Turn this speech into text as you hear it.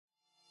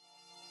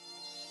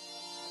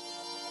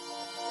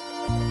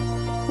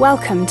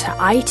Welcome to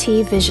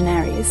IT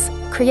Visionaries,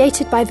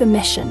 created by The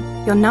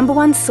Mission, your number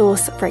one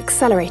source for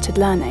accelerated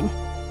learning.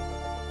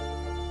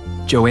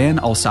 Joanne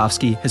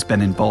Olsavsky has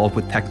been involved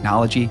with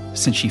technology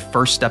since she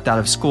first stepped out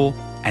of school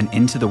and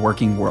into the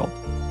working world.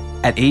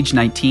 At age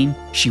 19,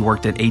 she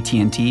worked at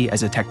AT&T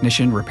as a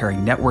technician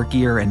repairing network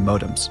gear and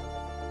modems.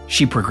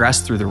 She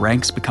progressed through the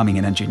ranks, becoming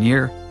an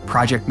engineer,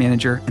 project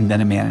manager, and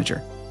then a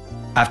manager.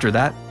 After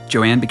that,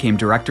 Joanne became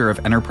Director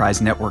of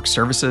Enterprise Network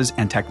Services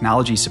and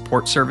Technology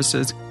Support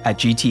Services at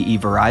GTE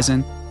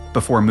Verizon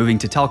before moving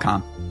to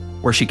Telcom,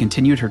 where she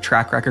continued her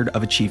track record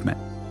of achievement,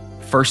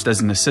 first as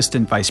an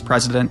Assistant Vice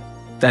President,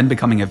 then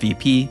becoming a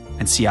VP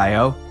and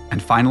CIO, and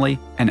finally,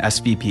 an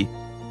SVP.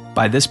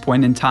 By this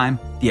point in time,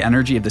 the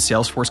energy of the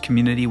Salesforce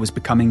community was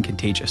becoming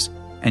contagious,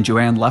 and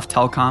Joanne left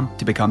Telcom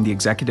to become the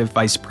Executive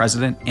Vice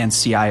President and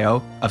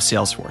CIO of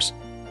Salesforce.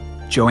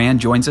 Joanne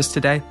joins us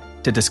today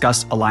to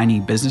discuss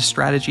aligning business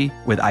strategy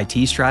with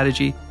IT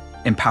strategy,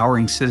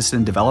 empowering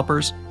citizen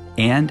developers,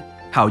 and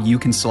how you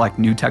can select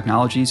new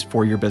technologies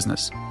for your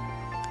business.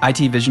 IT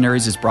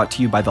Visionaries is brought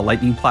to you by the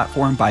Lightning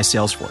Platform by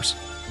Salesforce.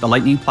 The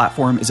Lightning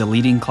Platform is a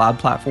leading cloud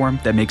platform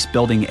that makes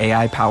building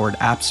AI-powered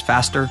apps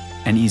faster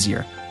and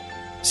easier.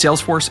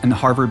 Salesforce and the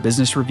Harvard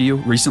Business Review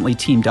recently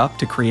teamed up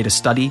to create a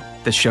study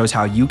that shows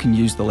how you can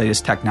use the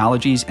latest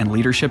technologies and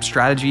leadership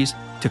strategies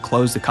to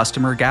close the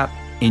customer gap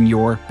in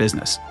your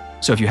business.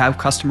 So if you have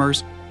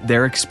customers,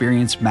 their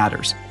experience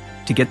matters.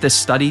 To get this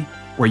study,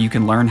 where you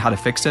can learn how to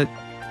fix it,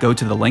 go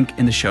to the link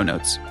in the show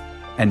notes.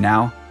 And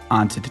now,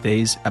 on to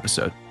today's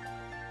episode.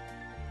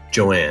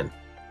 Joanne,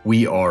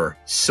 we are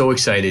so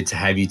excited to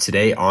have you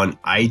today on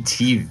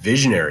IT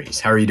Visionaries.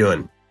 How are you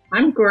doing?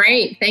 I'm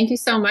great. Thank you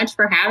so much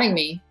for having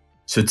me.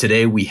 So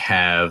today we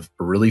have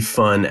a really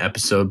fun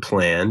episode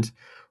planned.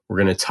 We're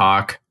going to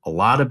talk a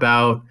lot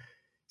about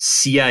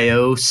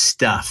CIO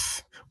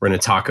stuff. We're going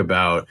to talk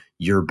about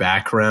your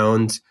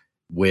background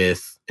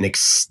with an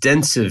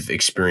extensive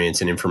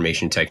experience in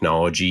information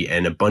technology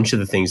and a bunch of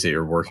the things that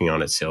you're working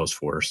on at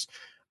Salesforce.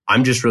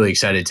 I'm just really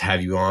excited to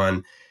have you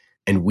on,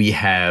 and we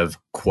have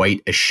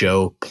quite a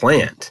show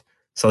planned.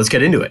 So let's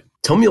get into it.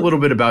 Tell me a little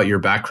bit about your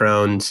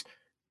background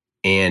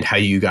and how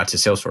you got to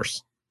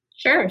Salesforce.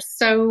 Sure.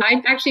 So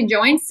I actually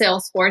joined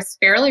Salesforce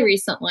fairly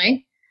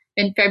recently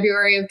in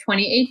February of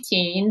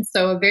 2018.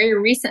 So a very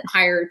recent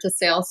hire to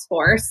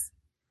Salesforce.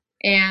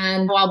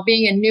 And while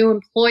being a new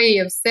employee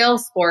of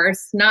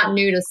Salesforce, not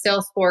new to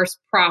Salesforce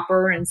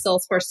proper and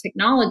Salesforce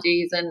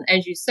technologies, and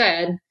as you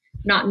said,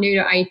 not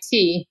new to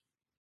IT,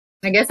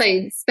 I guess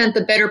I spent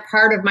the better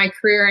part of my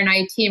career in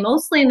IT,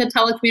 mostly in the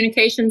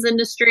telecommunications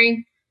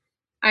industry.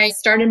 I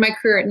started my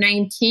career at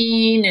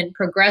 19 and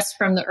progressed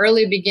from the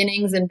early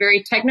beginnings in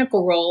very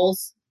technical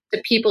roles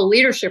to people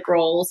leadership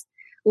roles,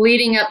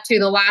 leading up to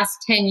the last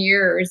 10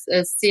 years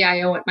as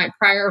CIO at my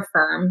prior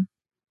firm.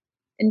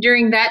 And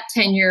during that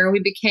tenure, we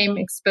became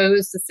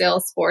exposed to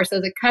Salesforce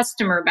as a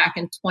customer back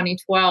in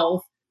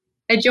 2012.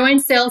 I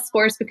joined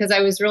Salesforce because I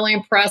was really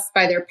impressed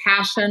by their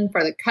passion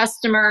for the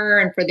customer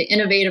and for the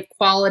innovative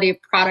quality of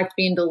product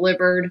being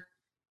delivered.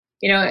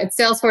 You know, at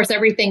Salesforce,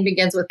 everything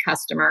begins with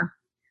customer.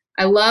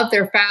 I love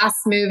their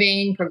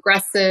fast-moving,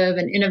 progressive,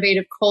 and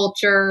innovative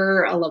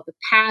culture. I love the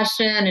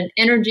passion and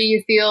energy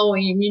you feel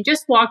when you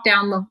just walk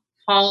down the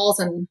halls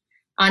and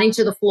on each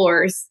of the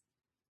floors.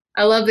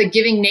 I love the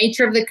giving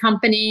nature of the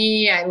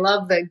company. I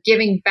love the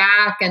giving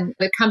back. And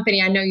the company,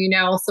 I know you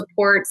know,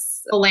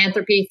 supports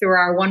philanthropy through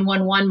our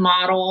 1-1-1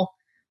 model,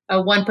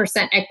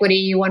 1%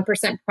 equity,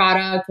 1%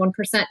 product,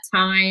 1%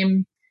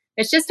 time.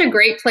 It's just a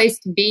great place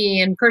to be.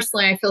 And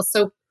personally, I feel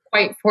so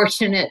quite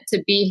fortunate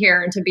to be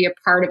here and to be a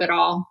part of it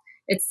all.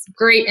 It's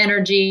great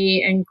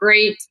energy and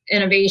great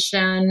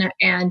innovation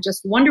and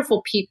just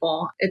wonderful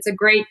people. It's a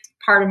great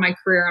part of my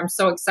career. I'm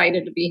so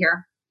excited to be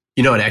here.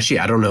 You know, and actually,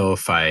 I don't know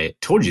if I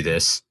told you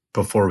this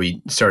before we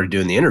started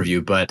doing the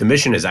interview, but the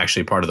Mission is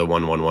actually part of the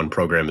 1-1-1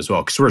 program as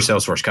well, because we're a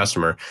Salesforce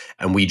customer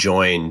and we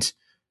joined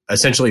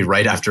essentially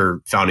right after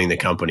founding the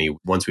company.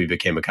 Once we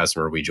became a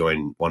customer, we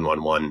joined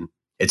 1-1-1.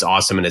 It's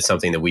awesome. And it's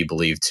something that we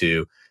believe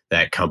too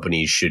that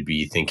companies should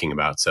be thinking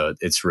about. So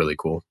it's really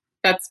cool.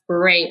 That's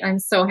great. I'm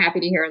so happy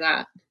to hear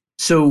that.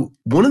 So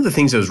one of the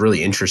things that was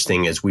really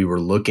interesting as we were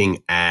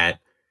looking at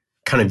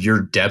kind of your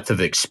depth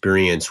of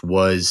experience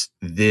was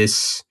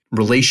this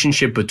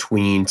relationship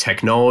between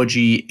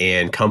technology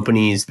and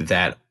companies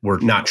that were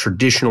not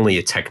traditionally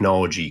a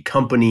technology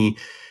company,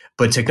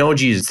 but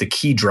technology is the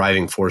key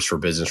driving force for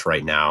business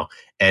right now.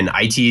 And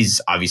IT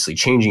is obviously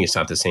changing. It's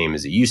not the same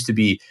as it used to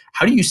be.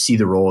 How do you see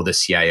the role of the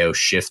CIO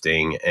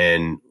shifting?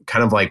 And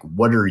kind of like,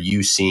 what are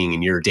you seeing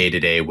in your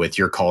day-to-day with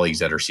your colleagues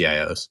that are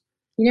CIOs?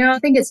 You know, I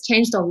think it's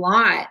changed a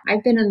lot.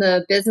 I've been in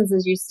the business,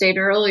 as you stated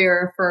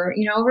earlier, for,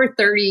 over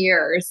 30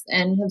 years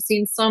and have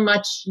seen so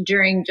much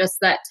during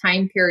just that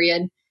time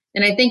period.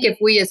 And I think if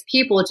we as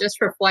people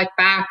just reflect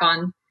back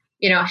on,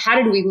 how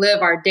did we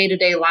live our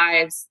day-to-day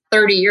lives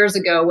 30 years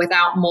ago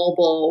without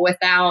mobile,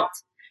 without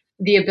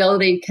the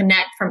ability to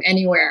connect from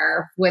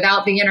anywhere,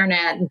 without the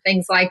internet and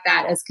things like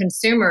that as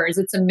consumers,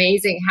 it's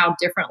amazing how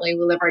differently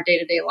we live our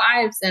day-to-day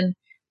lives. And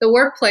the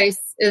workplace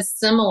is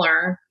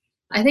similar.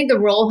 I think the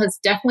role has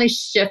definitely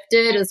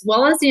shifted, as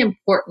well as the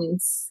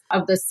importance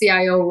of the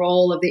CIO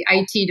role, of the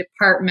IT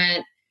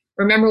department.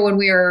 Remember when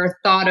we were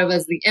thought of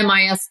as the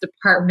MIS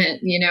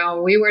department,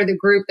 we were the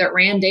group that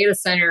ran data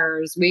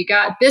centers. We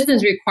got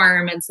business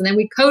requirements, and then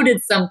we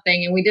coded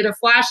something and we did a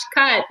flash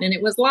cut and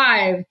it was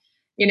live,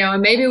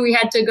 and maybe we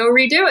had to go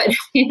redo it.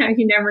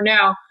 You never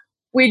know.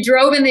 We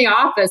drove in the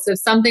office if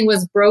something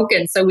was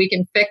broken so we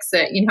can fix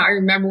it. I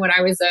remember when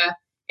I was a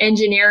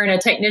engineer and a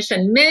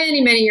technician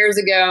many, many years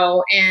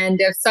ago,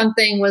 and if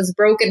something was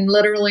broken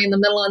literally in the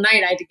middle of the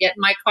night, I had to get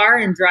in my car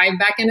and drive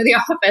back into the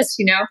office.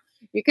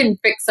 You couldn't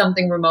fix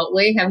something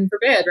remotely, heaven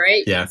forbid,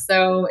 right? Yeah.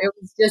 So it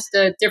was just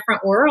a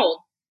different world.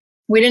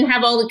 We didn't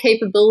have all the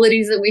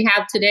capabilities that we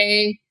have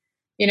today,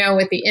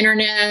 with the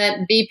internet,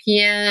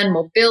 VPN,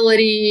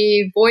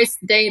 mobility, voice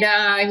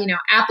data,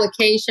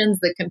 applications,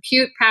 the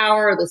compute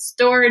power, the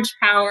storage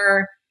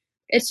power.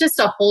 It's just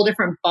a whole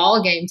different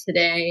ballgame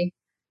today.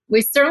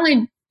 We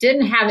certainly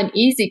didn't have an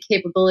easy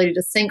capability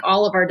to sync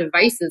all of our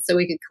devices so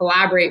we could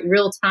collaborate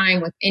real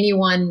time with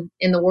anyone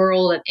in the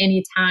world at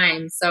any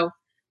time. So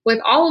with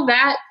all of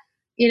that,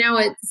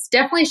 it's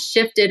definitely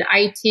shifted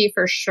IT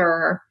for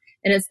sure.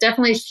 And it's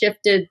definitely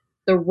shifted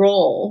the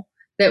role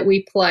that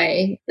we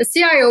play. The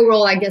CIO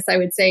role, I guess I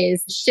would say,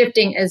 is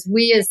shifting as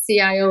we as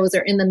CIOs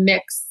are in the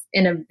mix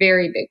in a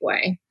very big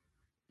way.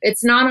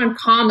 It's not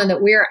uncommon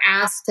that we are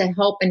asked to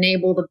help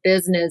enable the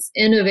business,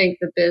 innovate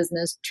the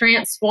business,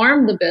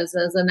 transform the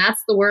business. And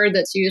that's the word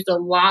that's used a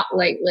lot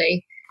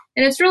lately.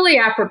 And it's really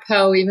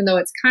apropos, even though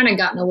it's kind of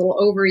gotten a little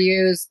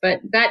overused. But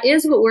that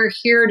is what we're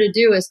here to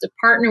do, is to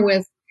partner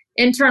with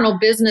internal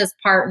business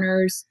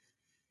partners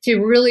to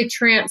really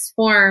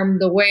transform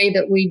the way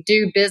that we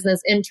do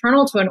business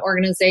internal to an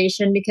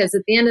organization. Because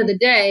at the end of the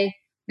day,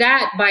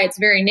 that by its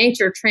very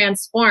nature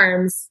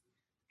transforms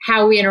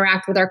how we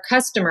interact with our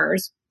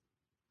customers.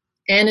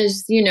 And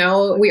as you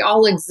know, we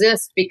all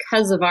exist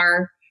because of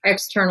our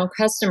external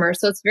customers.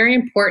 So it's very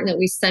important that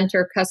we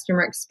center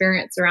customer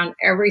experience around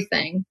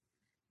everything.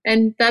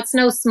 And that's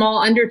no small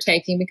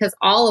undertaking, because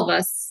all of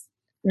us,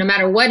 no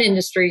matter what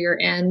industry you're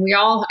in, we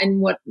all,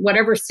 and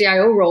whatever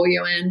CIO role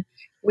you're in,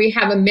 we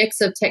have a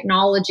mix of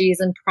technologies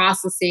and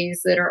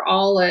processes that are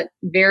all at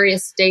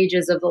various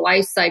stages of the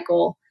life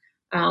cycle.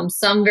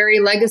 Some very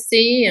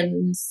legacy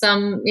and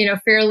some,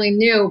 fairly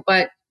new,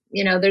 but,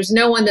 there's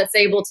no one that's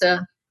able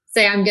to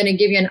say, I'm going to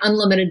give you an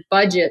unlimited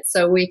budget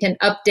so we can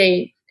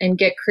update and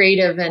get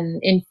creative and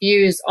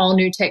infuse all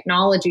new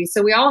technology.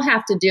 So we all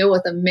have to deal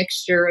with a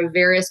mixture of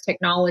various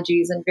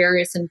technologies and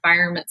various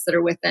environments that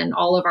are within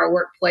all of our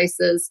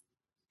workplaces.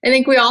 I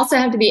think we also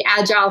have to be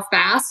agile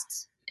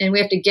fast, and we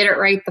have to get it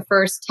right the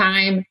first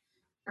time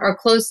or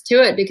close to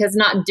it, because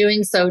not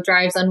doing so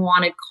drives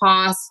unwanted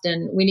cost.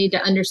 And we need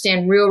to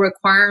understand real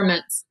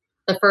requirements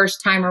the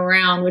first time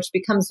around, which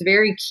becomes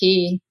very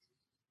key.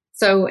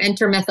 So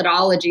enter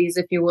methodologies,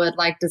 if you would,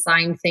 like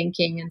design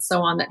thinking and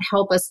so on, that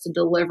help us to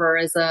deliver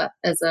as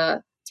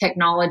a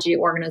technology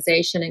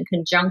organization in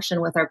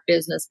conjunction with our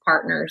business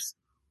partners.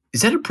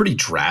 Is that a pretty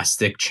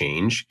drastic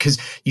change? Because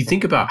you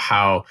think about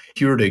how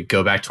if you were to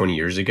go back 20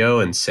 years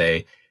ago and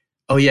say,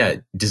 oh yeah,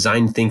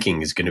 design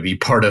thinking is going to be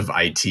part of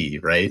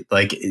IT, right?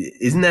 Like,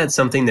 isn't that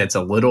something that's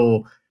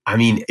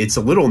it's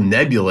a little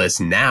nebulous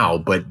now,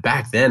 but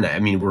back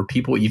then, were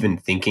people even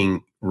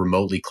thinking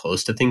remotely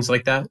close to things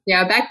like that?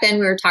 Yeah, back then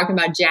we were talking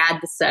about JAD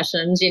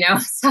sessions,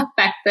 so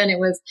back then it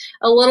was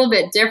a little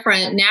bit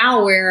different.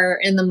 Now we're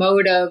in the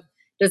mode of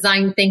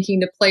design thinking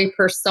to play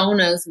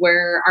personas,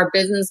 where our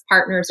business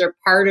partners are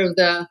part of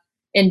the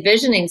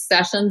envisioning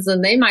sessions,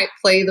 and they might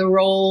play the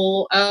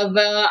role of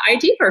a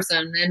IT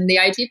person, and the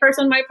IT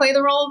person might play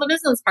the role of the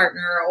business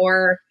partner,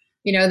 or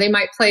they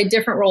might play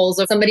different roles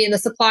of somebody in the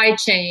supply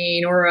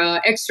chain or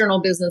an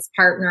external business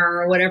partner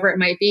or whatever it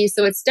might be.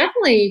 So it's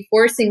definitely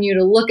forcing you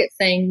to look at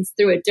things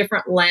through a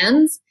different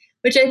lens,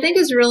 which I think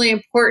is really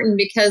important,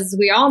 because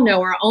we all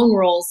know our own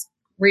roles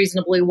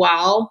reasonably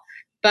well,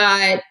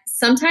 but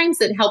sometimes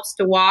it helps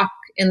to walk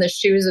in the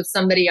shoes of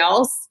somebody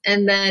else.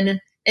 And then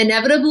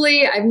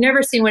inevitably, I've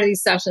never seen one of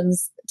these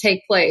sessions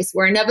take place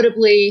where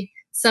inevitably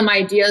some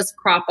ideas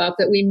crop up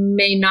that we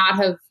may not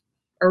have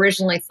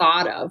originally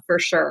thought of, for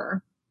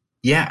sure.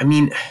 Yeah,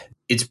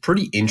 it's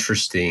pretty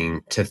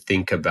interesting to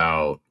think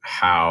about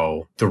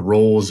how the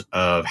roles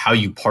of how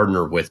you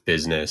partner with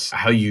business,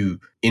 how you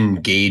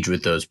engage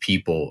with those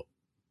people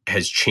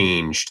has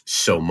changed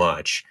so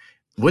much.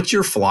 What's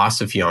your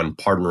philosophy on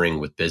partnering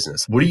with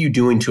business? What are you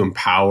doing to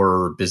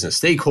empower business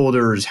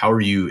stakeholders? How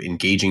are you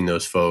engaging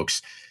those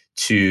folks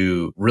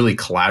to really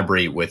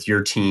collaborate with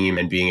your team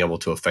and being able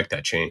to affect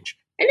that change?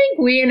 I think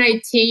we in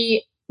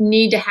IT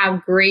need to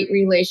have great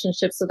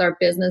relationships with our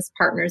business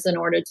partners in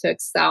order to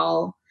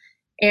excel.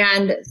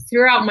 And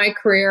throughout my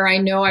career, I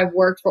know I've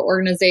worked for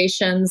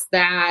organizations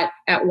that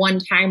at one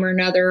time or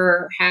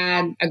another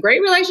had a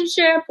great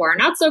relationship or a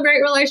not so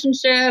great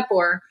relationship,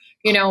 or,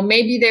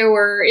 maybe there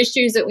were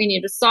issues that we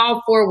needed to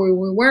solve for where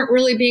we weren't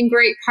really being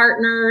great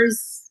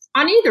partners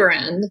on either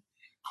end.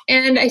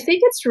 And I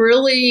think it's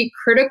really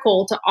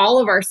critical to all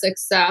of our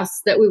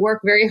success that we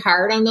work very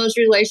hard on those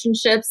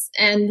relationships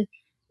and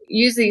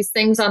use these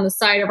things on the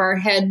side of our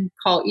head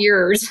called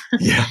ears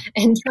Yeah.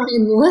 and try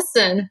and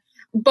listen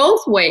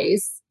both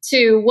ways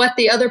to what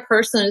the other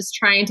person is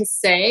trying to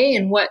say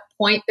and what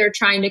point they're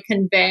trying to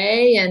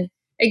convey. And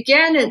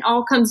again, it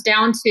all comes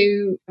down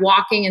to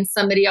walking in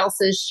somebody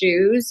else's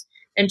shoes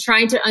and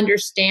trying to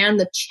understand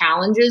the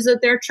challenges that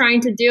they're trying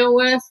to deal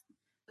with.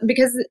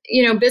 Because,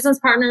 business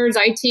partners,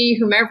 IT,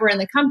 whomever in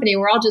the company,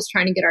 we're all just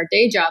trying to get our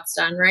day jobs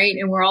done, right?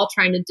 And we're all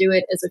trying to do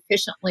it as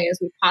efficiently as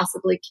we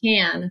possibly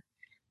can.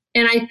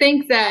 And I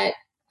think that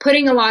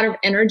putting a lot of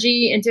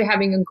energy into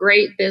having a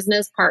great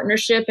business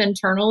partnership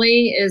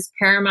internally is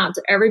paramount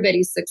to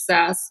everybody's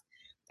success.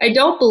 I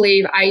don't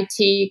believe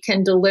IT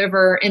can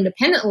deliver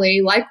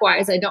independently.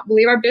 Likewise, I don't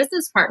believe our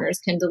business partners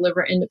can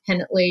deliver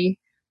independently.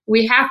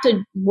 We have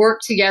to work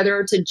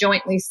together to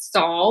jointly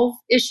solve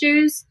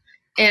issues.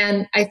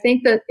 And I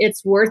think that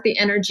it's worth the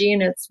energy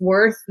and it's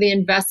worth the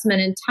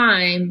investment in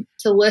time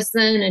to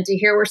listen and to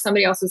hear where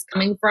somebody else is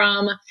coming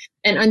from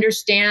and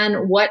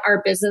understand what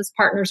our business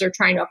partners are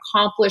trying to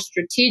accomplish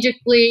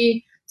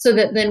strategically so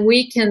that then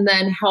we can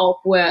then help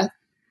with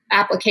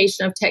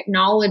application of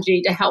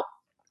technology to help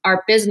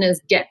our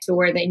business get to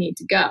where they need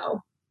to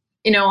go.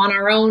 On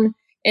our own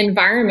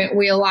environment,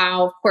 we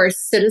allow, of course,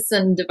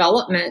 citizen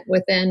development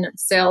within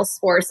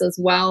Salesforce as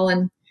well.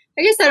 And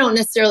I guess I don't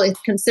necessarily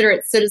consider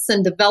it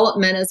citizen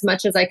development as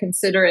much as I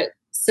consider it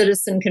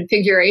citizen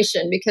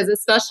configuration, because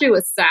especially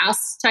with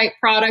SaaS type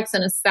products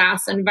and a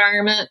SaaS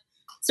environment,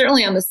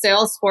 certainly on the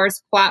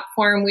Salesforce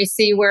platform, we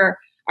see where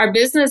our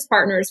business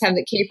partners have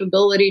the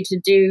capability to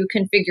do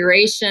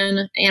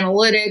configuration,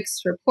 analytics,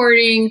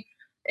 reporting,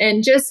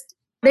 and just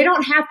they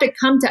don't have to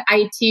come to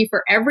IT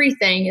for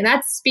everything. And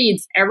that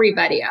speeds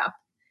everybody up.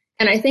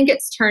 And I think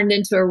it's turned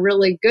into a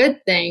really good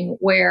thing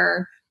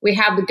where we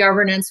have the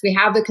governance, we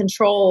have the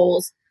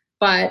controls,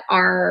 but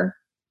our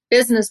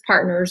business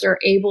partners are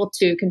able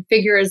to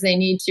configure as they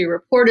need to,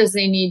 report as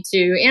they need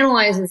to,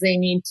 analyze as they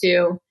need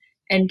to,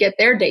 and get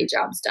their day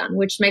jobs done,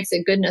 which makes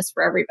it goodness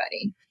for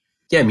everybody.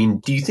 Yeah,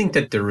 do you think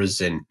that there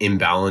was an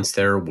imbalance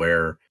there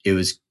where it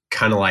was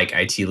kind of like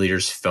IT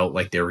leaders felt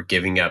like they were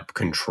giving up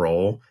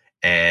control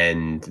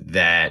and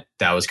that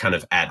was kind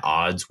of at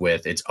odds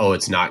with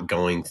it's not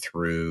going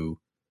through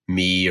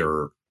me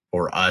or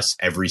us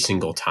every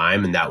single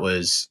time, and that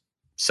was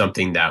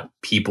something that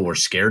people were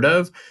scared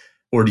of?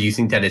 Or do you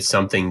think that it's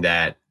something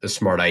that the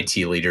smart IT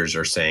leaders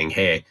are saying,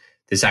 hey,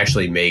 this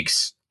actually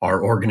makes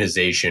our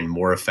organization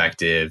more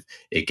effective,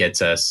 it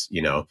gets us,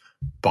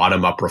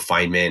 bottom up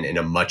refinement in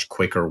a much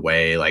quicker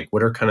way? Like,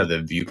 what are kind of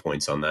the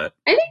viewpoints on that?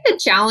 I think the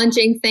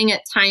challenging thing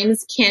at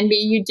times can be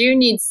you do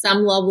need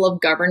some level of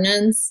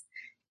governance,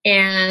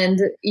 and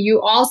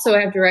you also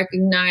have to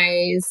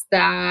recognize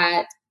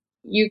that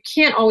you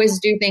can't always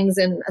do things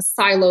in a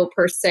silo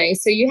per se.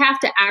 So you have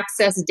to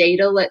access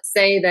data, let's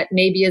say, that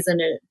maybe is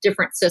in a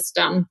different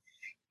system.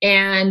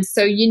 And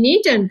so you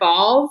need to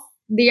involve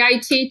the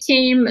IT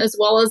team as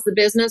well as the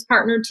business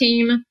partner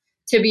team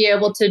to be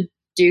able to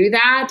do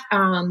that.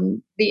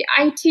 The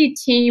IT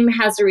team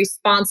has a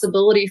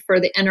responsibility for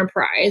the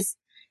enterprise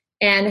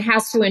and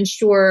has to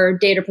ensure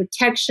data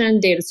protection,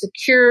 data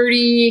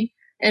security,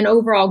 and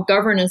overall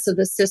governance of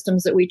the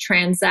systems that we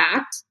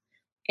transact.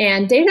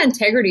 And data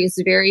integrity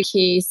is very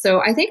key.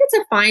 So I think it's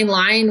a fine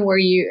line where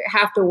you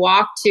have to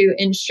walk to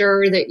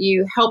ensure that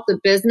you help the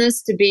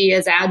business to be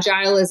as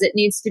agile as it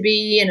needs to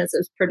be and as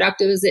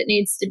productive as it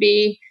needs to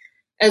be,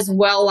 as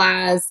well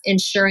as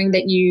ensuring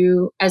that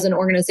you, as an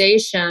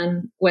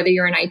organization, whether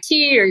you're in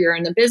IT or you're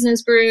in the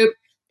business group,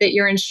 that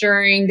you're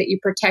ensuring that you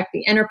protect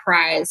the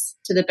enterprise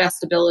to the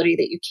best ability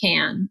that you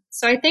can.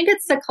 So I think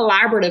it's a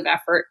collaborative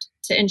effort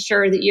to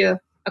ensure that you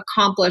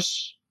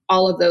accomplish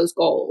all of those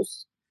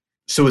goals.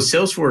 So with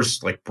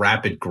Salesforce, like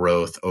rapid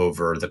growth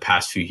over the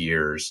past few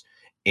years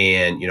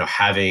and,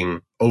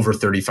 having over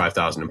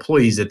 35,000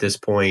 employees at this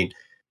point,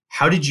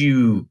 how did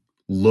you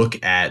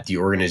look at the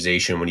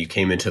organization when you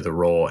came into the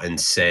role and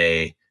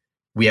say,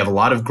 we have a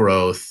lot of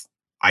growth,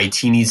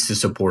 IT needs to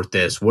support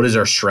this. What is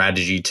our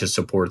strategy to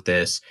support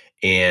this?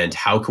 And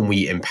how can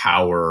we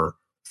empower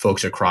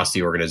folks across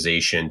the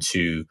organization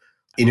to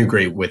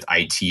integrate with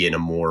IT in a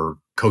more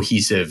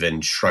cohesive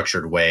and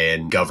structured way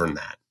and govern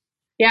that?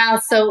 Yeah,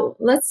 so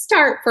let's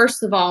start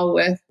first of all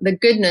with the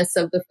goodness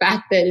of the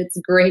fact that it's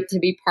great to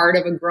be part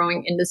of a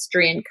growing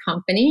industry and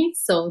company.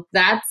 So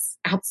that's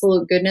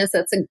absolute goodness.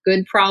 That's a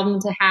good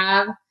problem to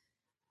have.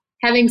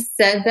 Having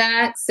said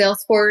that,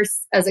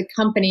 Salesforce as a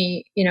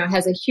company,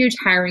 has a huge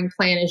hiring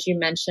plan, as you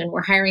mentioned.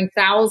 We're hiring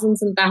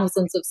thousands and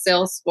thousands of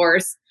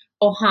Salesforce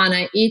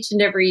Ohana each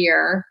and every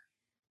year.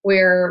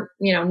 We're,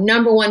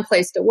 number one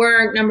place to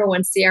work, number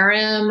one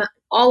CRM,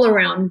 all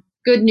around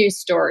good news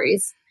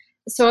stories.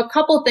 So a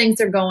couple things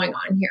are going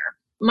on here.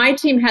 My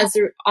team has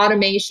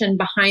automation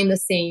behind the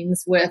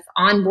scenes with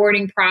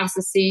onboarding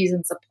processes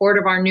and support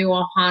of our new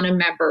Ohana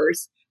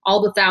members,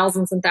 all the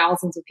thousands and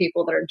thousands of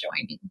people that are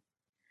joining.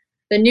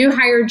 the new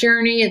hire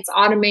journey, it's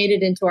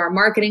automated into our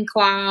marketing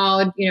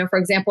cloud. For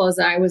example, as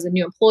I was a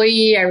new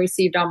employee, I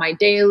received all my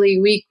daily,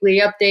 weekly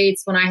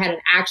updates when I had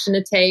an action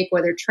to take,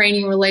 whether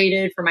training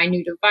related for my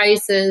new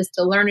devices,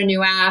 to learn a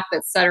new app,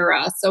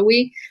 etc. So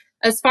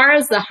as far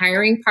as the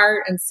hiring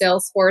part and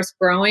Salesforce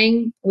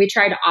growing, we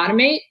try to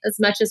automate as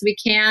much as we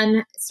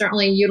can,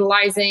 certainly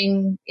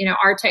utilizing,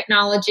 our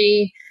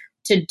technology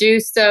to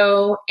do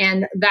so.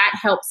 And that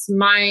helps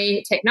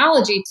my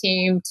technology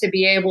team to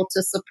be able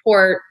to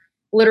support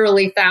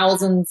literally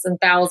thousands and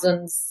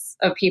thousands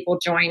of people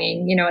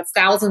joining. It's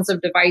thousands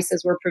of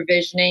devices we're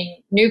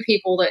provisioning, new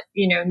people that,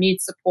 need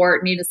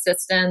support, need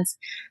assistance.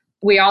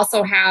 We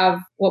also have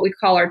what we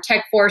call our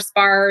Tech Force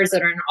bars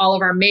that are in all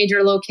of our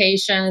major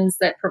locations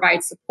that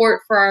provide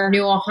support for our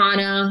new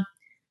Ohana.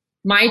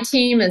 My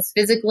team is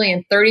physically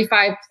in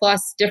 35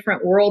 plus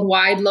different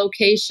worldwide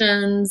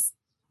locations.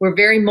 We're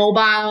very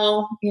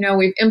mobile.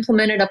 We've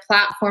implemented a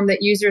platform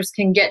that users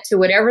can get to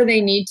whatever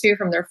they need to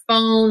from their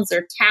phones,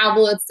 their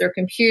tablets, their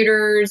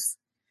computers.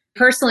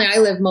 Personally, I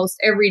live most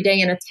every day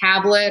in a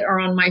tablet or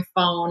on my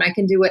phone. I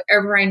can do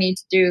whatever I need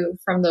to do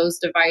from those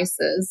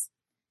devices.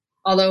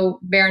 Although,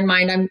 bear in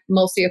mind, I'm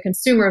mostly a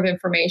consumer of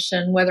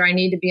information, whether I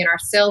need to be in our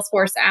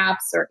Salesforce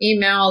apps or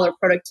email or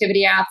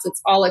productivity apps,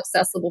 it's all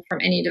accessible from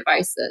any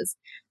devices.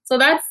 So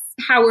that's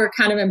how we're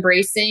kind of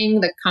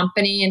embracing the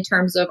company in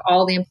terms of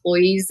all the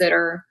employees that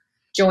are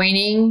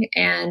joining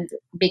and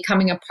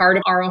becoming a part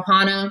of our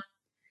Ohana.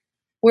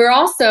 We're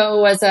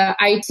also, as a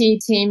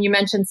IT team, you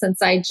mentioned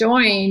since I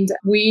joined,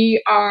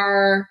 we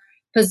are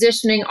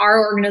positioning our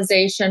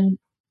organization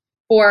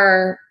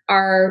for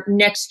our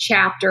next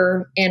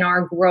chapter in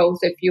our growth,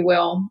 if you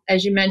will.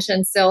 As you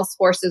mentioned,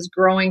 Salesforce is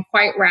growing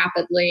quite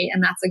rapidly,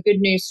 and that's a good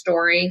news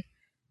story.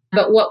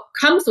 But what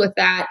comes with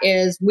that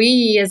is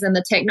we, as in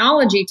the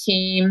technology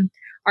team,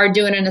 are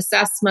doing an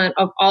assessment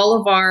of all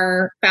of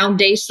our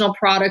foundational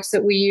products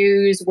that we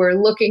use. We're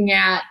looking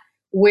at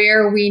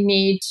where we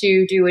need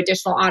to do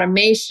additional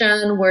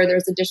automation, where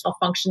there's additional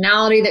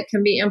functionality that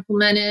can be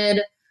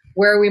implemented,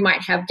 where we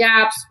might have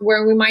gaps,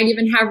 where we might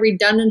even have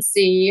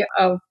redundancy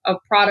of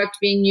product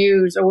being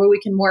used, or where we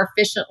can more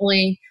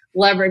efficiently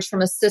leverage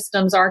from a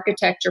systems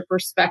architecture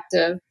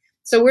perspective.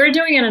 So we're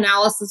doing an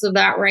analysis of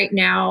that right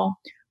now.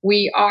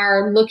 We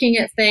are looking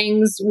at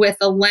things with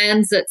a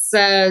lens that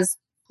says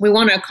we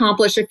want to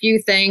accomplish a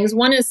few things.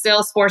 One is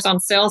Salesforce on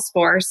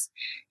Salesforce.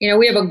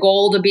 We have a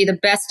goal to be the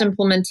best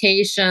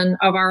implementation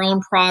of our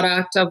own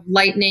product, of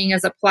Lightning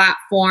as a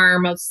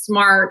platform, of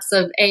Smarts,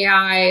 of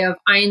AI, of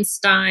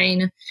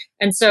Einstein.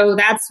 And so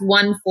that's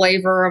one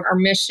flavor of our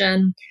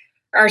mission.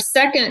 Our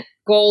second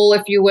goal,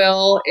 if you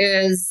will,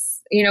 is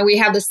we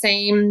have the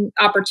same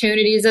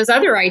opportunities as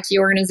other IT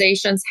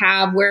organizations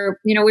have where,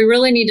 we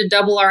really need to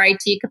double our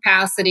IT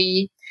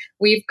capacity.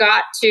 We've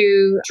got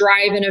to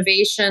drive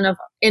innovation of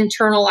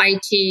internal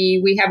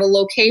IT. We have a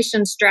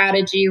location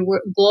strategy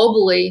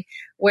globally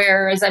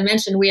where, as I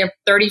mentioned, we have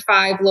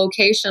 35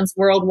 locations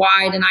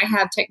worldwide, and I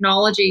have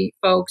technology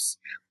folks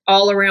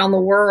all around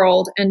the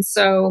world. And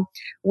so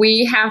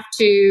we have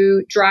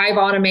to drive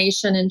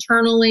automation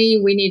internally.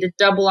 We need to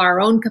double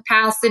our own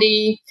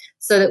capacity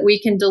so that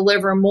we can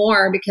deliver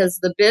more, because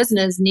the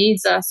business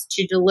needs us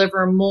to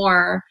deliver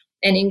more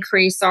and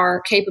increase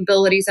our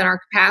capabilities and our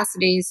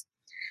capacities.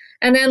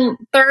 And then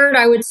third,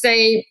 I would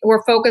say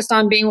we're focused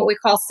on being what we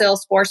call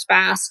Salesforce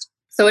Fast.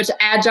 So it's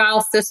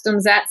agile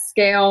systems at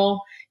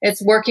scale.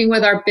 It's working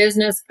with our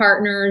business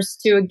partners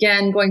to,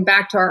 again, going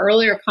back to our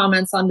earlier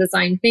comments on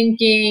design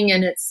thinking,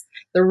 and it's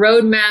the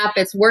roadmap.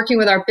 It's working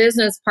with our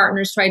business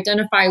partners to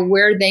identify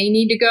where they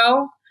need to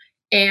go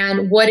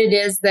and what it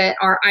is that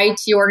our IT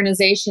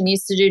organization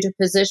needs to do to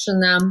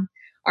position them.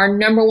 Our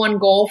number one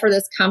goal for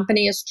this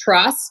company is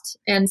trust.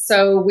 And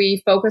so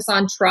we focus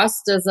on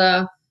trust as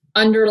a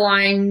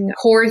underlying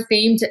core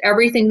theme to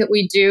everything that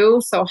we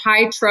do. So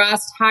high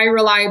trust, high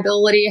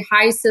reliability,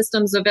 high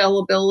systems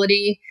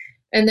availability.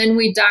 And then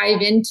we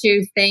dive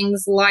into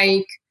things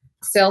like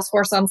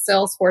Salesforce on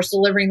Salesforce,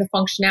 delivering the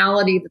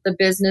functionality that the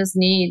business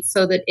needs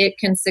so that it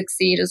can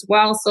succeed as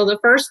well. So the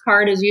first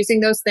part is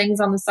using those things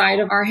on the side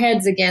of our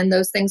heads, again,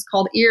 those things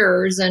called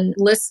ears, and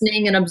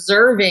listening and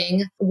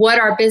observing what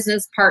our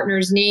business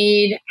partners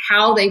need,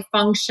 how they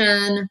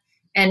function,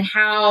 and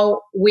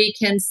how we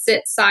can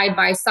sit side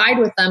by side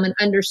with them and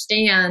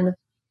understand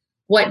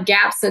what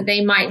gaps that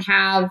they might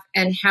have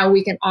and how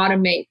we can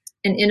automate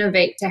and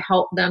innovate to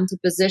help them to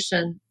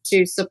position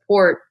to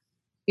support,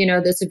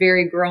 this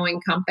very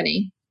growing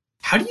company.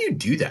 How do you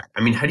do that?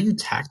 I mean, how do you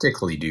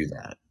tactically do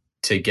that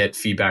to get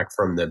feedback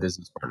from the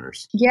business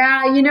partners?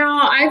 Yeah,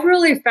 I've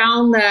really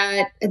found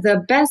that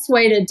the best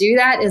way to do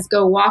that is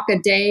go walk a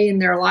day in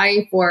their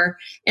life,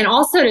 and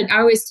also I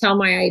always tell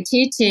my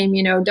IT team,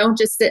 don't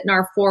just sit in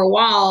our four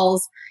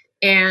walls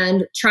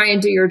and try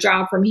and do your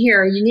job from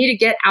here. You need to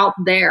get out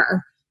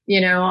there.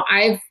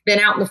 I've been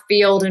out in the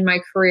field in my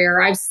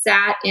career. I've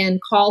sat in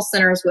call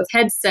centers with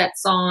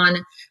headsets on.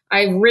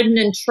 I've ridden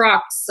in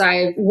trucks.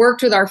 I've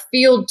worked with our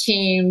field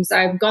teams.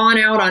 I've gone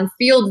out on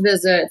field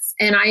visits,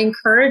 and I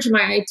encourage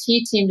my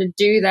IT team to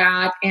do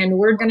that. And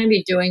we're going to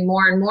be doing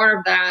more and more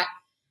of that.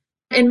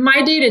 In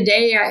my day to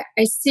day,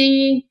 I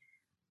see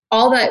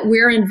all that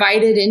we're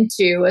invited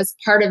into as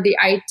part of the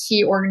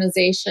IT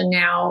organization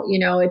now.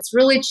 It's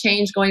really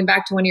changed, going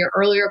back to one of your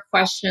earlier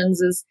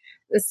questions, is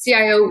the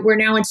CIO, we're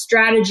now in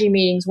strategy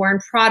meetings, we're in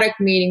product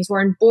meetings,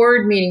 we're in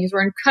board meetings,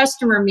 we're in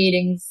customer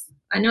meetings.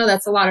 I know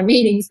that's a lot of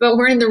meetings, but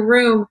we're in the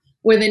room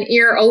with an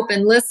ear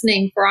open,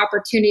 listening for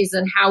opportunities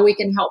and how we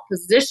can help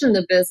position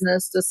the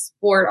business to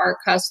support our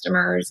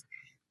customers.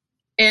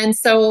 And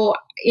so,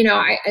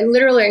 I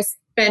literally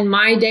spend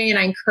my day, and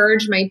I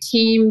encourage my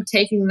team,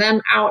 taking them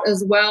out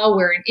as well.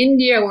 We're in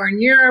India, we're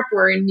in Europe,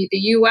 we're in the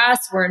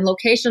US, we're in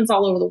locations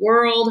all over the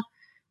world.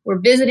 We're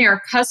visiting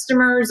our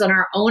customers and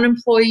our own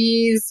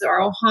employees,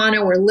 our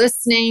Ohana, we're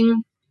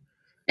listening.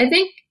 I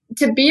think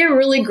to be a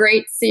really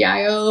great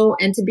CIO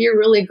and to be a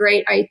really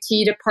great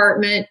IT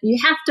department, you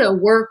have to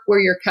work where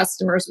your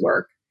customers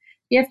work.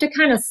 You have to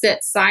kind of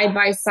sit side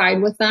by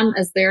side with them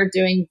as they're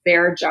doing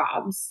their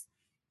jobs.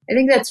 I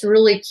think that's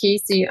really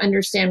key, so you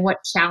understand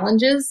what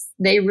challenges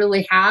they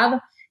really have.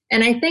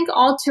 And I think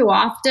all too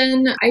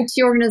often, IT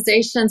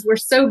organizations, we're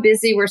so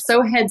busy, we're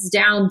so heads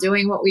down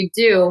doing what we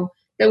do,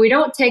 that we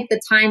don't take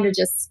the time to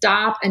just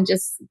stop and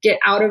just get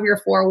out of your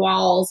four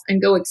walls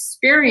and go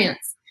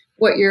experience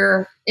what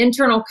your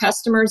internal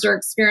customers are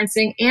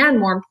experiencing, and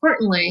more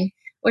importantly,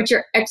 what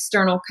your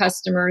external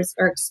customers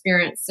are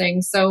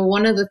experiencing. So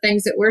one of the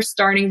things that we're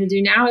starting to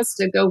do now is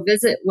to go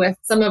visit with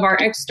some of our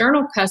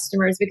external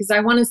customers, because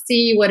I want to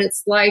see what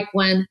it's like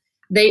when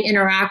they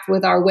interact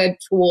with our web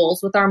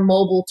tools, with our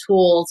mobile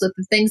tools, with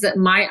the things that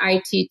my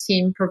IT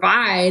team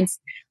provides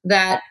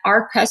that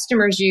our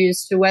customers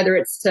use, to whether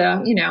it's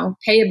to,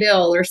 pay a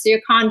bill or see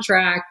a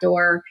contract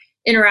or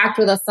interact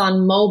with us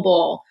on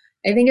mobile.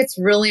 I think it's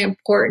really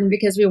important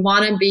because we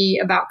want to be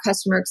about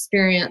customer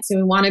experience and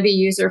we want to be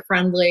user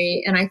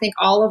friendly. And I think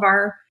all of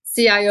our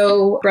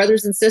CIO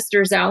brothers and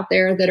sisters out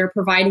there that are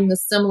providing the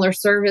similar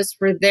service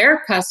for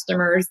their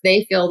customers,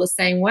 they feel the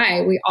same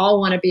way. We all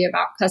want to be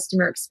about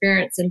customer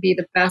experience and be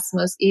the best,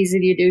 most easy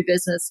to do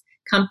business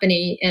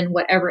company in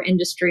whatever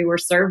industry we're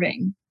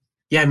serving.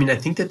 Yeah, I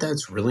think that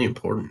that's really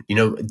important.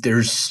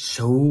 There's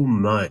so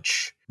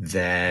much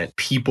that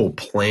people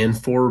plan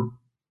for,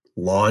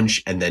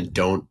 launch, and then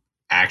don't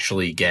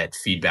actually get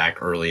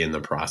feedback early in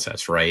the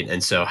process, right?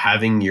 And so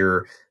having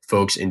your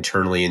folks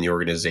internally in the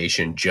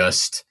organization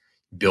just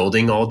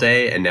building all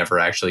day and never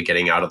actually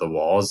getting out of the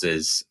walls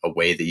is a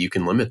way that you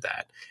can limit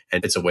that.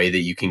 And it's a way that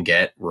you can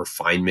get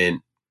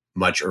refinement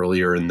much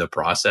earlier in the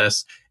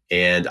process.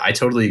 And I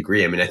totally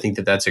agree. I think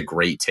that that's a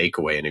great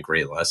takeaway and a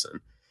great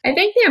lesson. I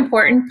think the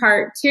important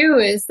part too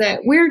is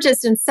that we're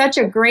just in such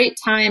a great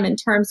time in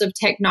terms of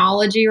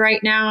technology right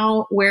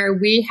now, where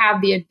we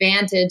have the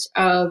advantage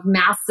of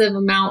massive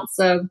amounts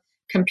of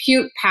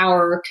compute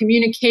power,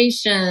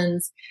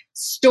 communications,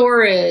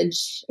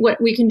 storage,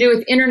 what we can do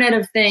with Internet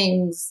of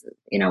Things,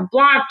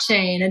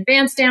 blockchain,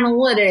 advanced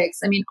analytics.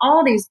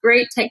 All these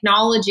great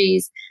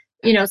technologies,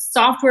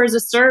 software as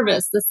a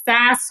service, the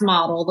SaaS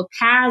model, the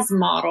PaaS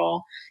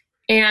model.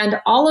 And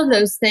all of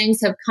those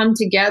things have come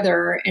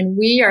together, and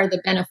we are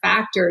the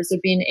benefactors of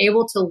being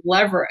able to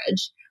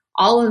leverage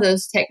all of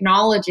those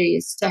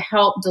technologies to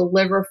help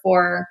deliver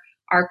for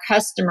our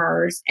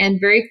customers. And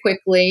very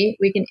quickly,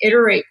 we can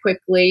iterate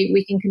quickly,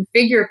 we can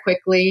configure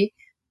quickly.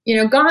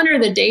 Gone are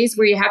the days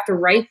where you have to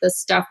write this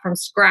stuff from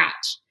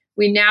scratch.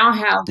 We now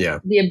have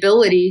the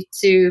ability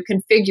to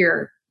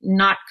configure,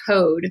 not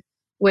code,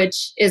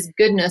 which is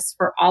goodness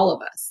for all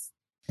of us.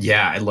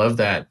 Yeah, I love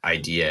that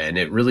idea. And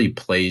it really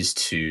plays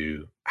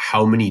to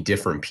how many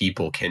different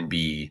people can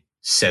be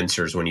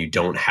sensors when you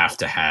don't have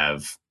to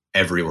have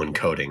everyone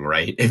coding,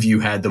 right? If you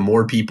had the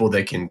more people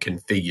that can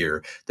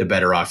configure, the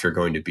better off you're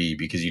going to be,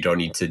 because you don't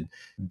need to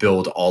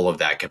build all of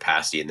that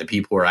capacity. And the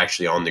people who are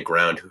actually on the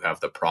ground who have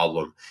the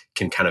problem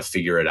can kind of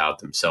figure it out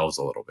themselves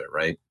a little bit,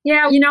 right?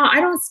 Yeah, I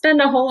don't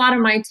spend a whole lot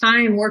of my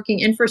time working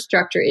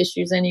infrastructure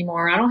issues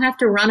anymore. I don't have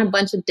to run a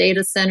bunch of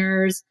data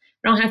centers.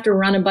 I don't have to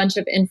run a bunch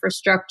of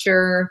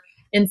infrastructure.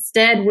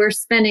 Instead, we're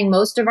spending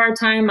most of our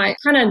time, I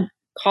kind of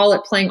call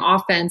it playing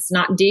offense,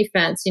 not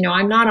defense.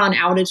 I'm not on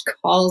outage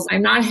calls.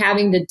 I'm not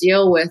having to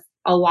deal with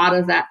a lot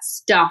of that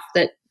stuff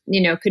that,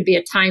 could be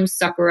a time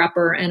sucker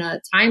upper and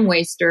a time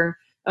waster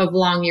of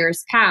long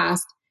years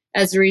past.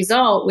 As a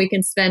result, we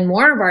can spend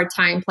more of our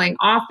time playing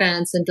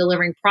offense and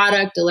delivering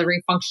product,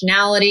 delivering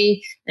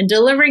functionality, and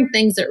delivering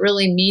things that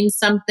really mean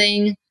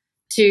something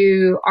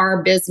to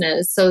our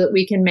business so that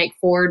we can make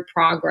forward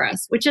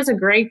progress, which is a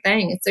great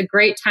thing. It's a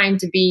great time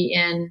to be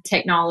in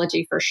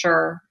technology for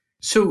sure.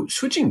 So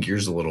switching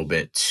gears a little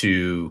bit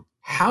to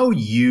how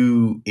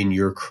you in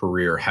your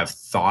career have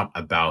thought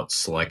about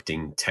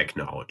selecting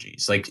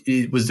technologies.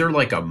 Was there a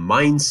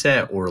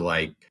mindset or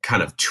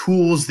kind of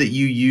tools that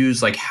you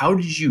use? How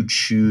did you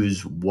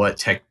choose what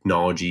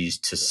technologies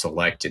to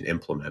select and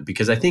implement?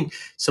 Because I think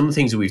some of the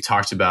things that we've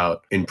talked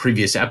about in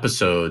previous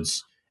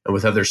episodes and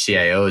with other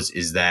CIOs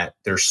is that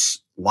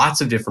there's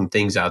lots of different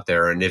things out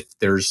there. And if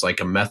there's like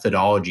a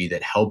methodology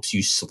that helps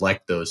you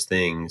select those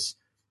things,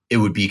 it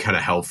would be kind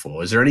of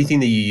helpful. Is there anything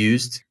that you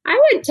used? I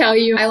would tell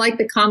you I like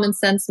the common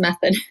sense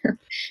method.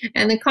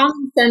 And the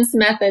common sense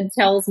method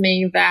tells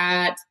me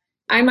that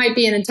I might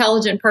be an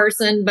intelligent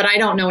person, but I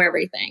don't know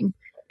everything.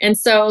 And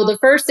so the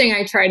first thing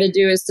I try to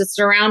do is to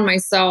surround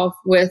myself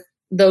with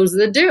those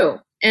that do.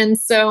 And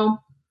so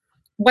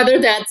whether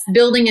that's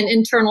building an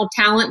internal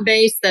talent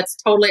base that's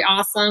totally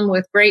awesome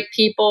with great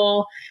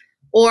people,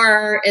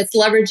 or it's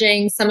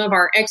leveraging some of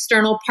our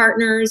external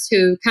partners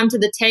who come to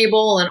the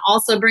table and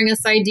also bring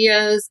us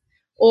ideas,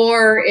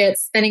 or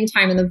it's spending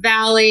time in the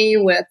Valley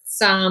with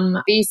some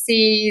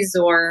VCs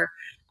or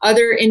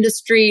other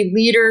industry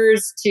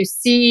leaders to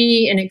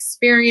see and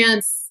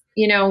experience,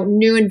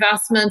 new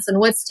investments and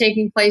what's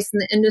taking place in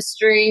the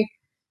industry.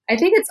 I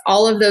think it's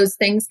all of those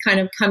things kind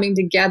of coming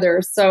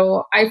together.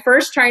 So I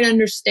first try to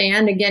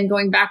understand, again,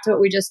 going back to what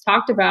we just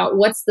talked about,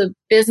 what's the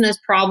business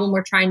problem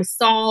we're trying to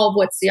solve?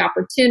 What's the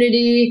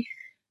opportunity?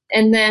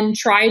 And then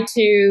try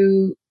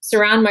to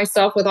surround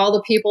myself with all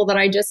the people that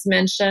I just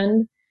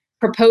mentioned,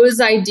 propose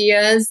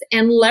ideas,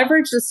 and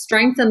leverage the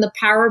strength and the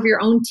power of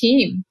your own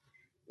team.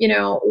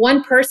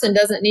 One person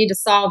doesn't need to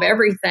solve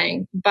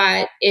everything,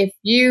 but if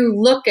you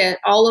look at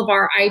all of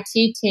our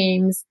IT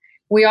teams,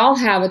 we all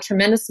have a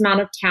tremendous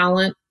amount of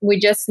talent. We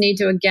just need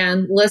to,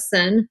 again,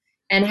 listen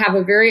and have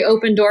a very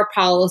open door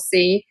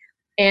policy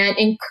and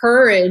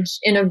encourage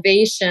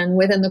innovation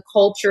within the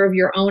culture of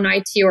your own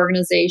IT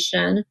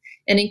organization,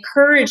 and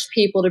encourage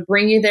people to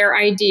bring you their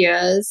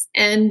ideas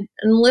and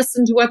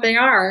listen to what they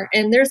are.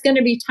 And there's going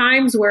to be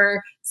times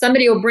where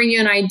somebody will bring you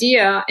an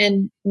idea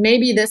and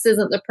maybe this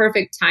isn't the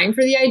perfect time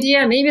for the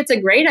idea. Maybe it's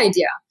a great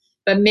idea,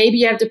 but maybe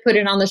you have to put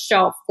it on the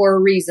shelf for a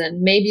reason.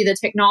 Maybe the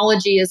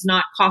technology is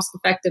not cost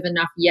effective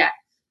enough yet.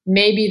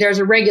 Maybe there's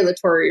a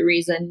regulatory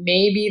reason.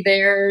 Maybe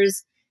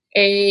there's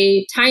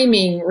a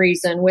timing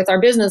reason with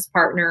our business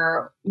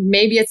partner.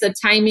 Maybe it's a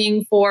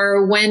timing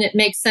for when it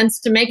makes sense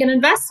to make an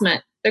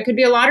investment. There could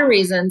be a lot of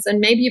reasons. And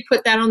maybe you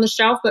put that on the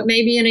shelf, but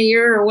maybe in a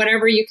year or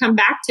whatever, you come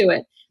back to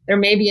it. There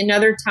may be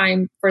another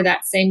time for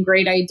that same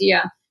great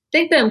idea. I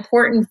think the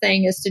important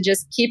thing is to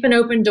just keep an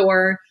open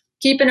door,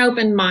 keep an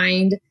open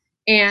mind,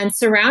 and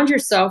surround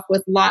yourself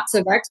with lots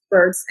of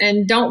experts,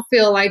 and don't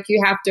feel like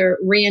you have to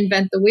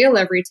reinvent the wheel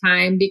every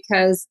time,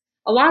 because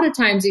a lot of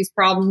times these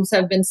problems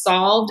have been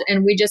solved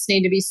and we just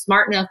need to be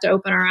smart enough to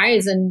open our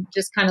eyes and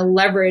just kind of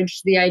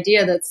leverage the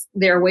idea that's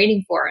there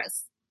waiting for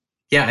us.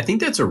 Yeah, I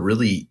think that's a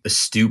really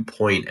astute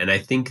point. And I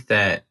think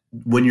that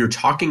when you're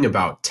talking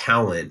about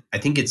talent, I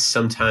think it's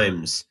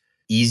sometimes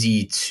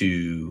easy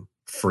to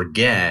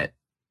forget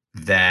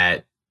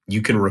that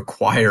you can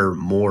require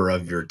more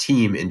of your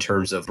team in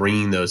terms of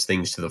bringing those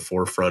things to the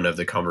forefront of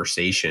the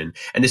conversation.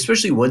 And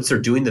especially once they're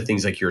doing the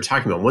things like you were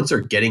talking about, once they're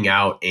getting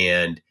out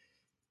and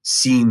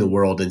seeing the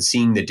world and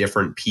seeing the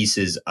different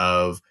pieces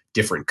of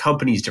different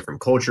companies, different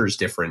cultures,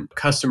 different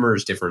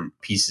customers, different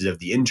pieces of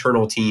the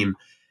internal team,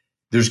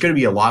 there's going to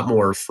be a lot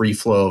more free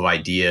flow of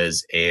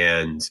ideas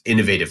and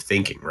innovative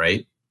thinking,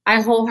 right?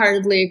 I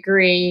wholeheartedly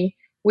agree.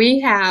 We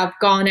have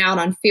gone out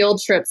on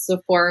field trips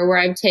before where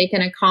I've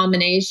taken a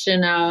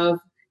combination of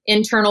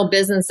internal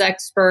business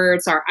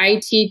experts, our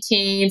IT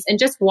teams, and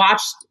just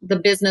watched the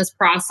business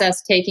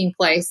process taking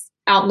place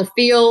out in the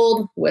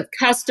field with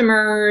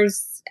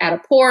customers, at a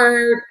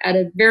port, at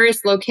a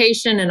various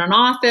location in an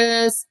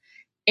office.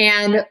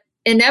 And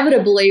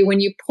inevitably, when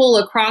you pull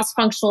a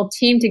cross-functional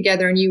team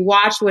together and you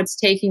watch what's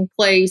taking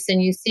place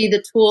and you see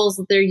the tools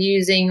that they're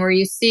using, or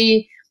you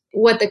see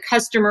what the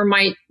customer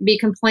might be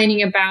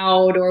complaining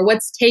about, or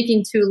what's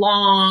taking too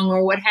long,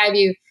 or what have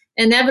you,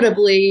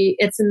 inevitably,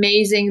 it's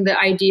amazing the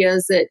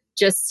ideas that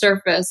just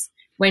surface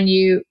when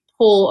you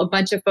pull a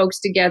bunch of folks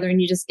together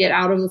and you just get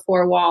out of the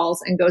four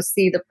walls and go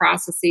see the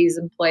processes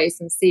in place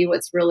and see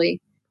what's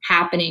really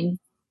happening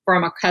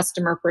from a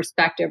customer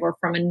perspective or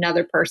from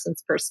another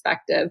person's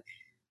perspective.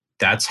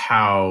 That's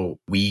how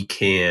we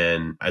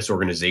can, as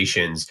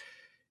organizations,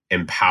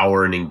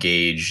 empower and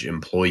engage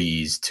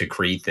employees to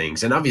create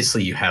things. And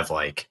obviously you have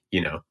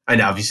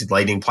and obviously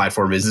Lightning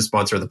Platform is the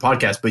sponsor of the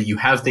podcast, but you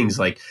have things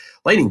like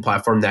Lightning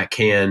Platform that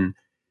can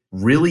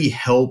really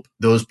help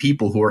those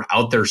people who are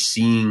out there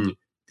seeing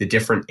the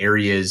different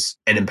areas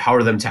and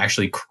empower them to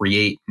actually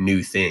create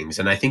new things.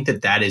 And I think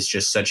that that is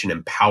just such an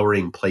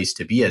empowering place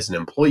to be as an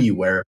employee,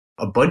 where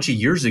a bunch of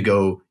years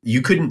ago,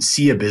 you couldn't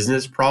see a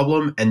business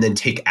problem and then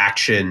take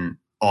action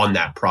on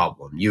that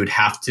problem. You would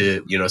have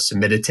to,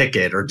 submit a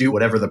ticket or do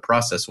whatever the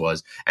process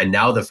was. And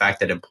now the fact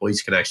that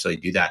employees can actually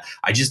do that,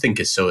 I just think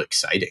is so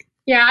exciting.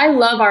 Yeah, I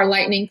love our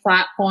Lightning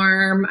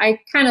Platform. I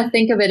kind of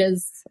think of it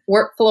as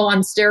workflow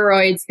on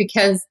steroids,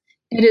 because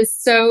it is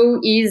so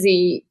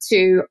easy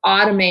to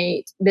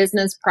automate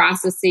business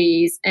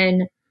processes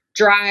and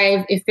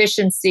drive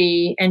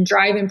efficiency and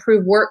drive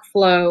improved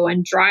workflow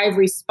and drive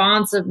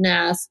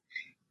responsiveness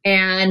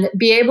and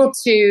be able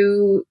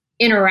to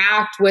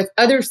interact with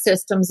other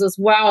systems as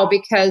well.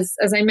 Because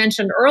as I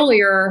mentioned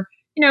earlier,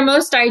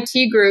 Most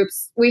IT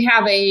groups, we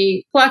have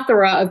a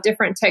plethora of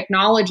different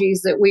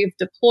technologies that we've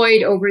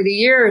deployed over the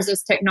years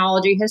as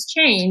technology has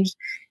changed.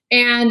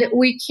 And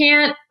we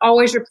can't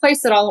always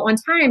replace it all at one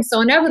time.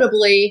 So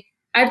inevitably,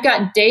 I've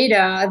got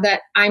data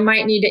that I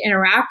might need to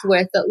interact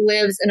with that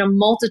lives in a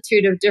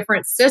multitude of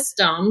different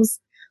systems.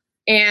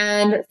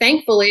 And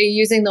thankfully,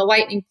 using the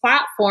Lightning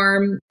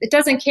platform, it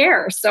doesn't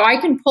care. So I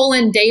can pull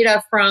in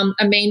data from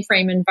a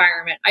mainframe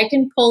environment. I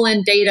can pull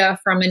in data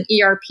from an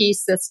ERP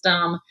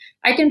system.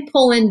 I can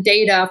pull in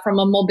data from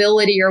a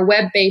mobility or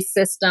web-based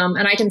system,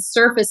 and I can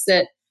surface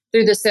it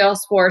through the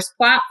Salesforce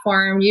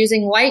platform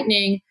using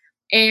Lightning.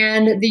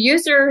 And the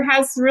user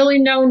has really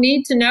no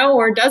need to know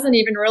or doesn't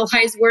even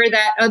realize where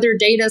that other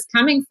data is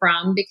coming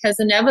from, because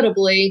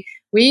inevitably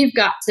we've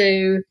got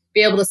to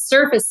be able to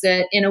surface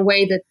it in a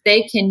way that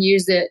they can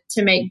use it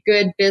to make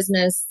good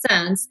business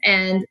sense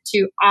and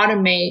to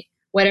automate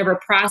whatever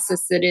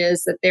process it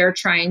is that they're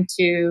trying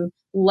to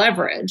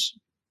leverage.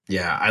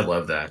 Yeah, I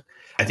love that.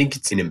 I think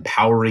it's an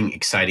empowering,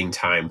 exciting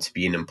time to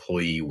be an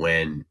employee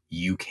when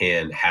you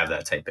can have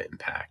that type of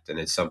impact. And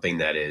it's something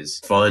that is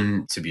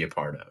fun to be a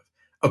part of.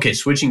 Okay,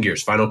 switching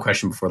gears. Final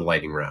question before the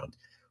lightning round.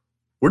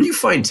 Where do you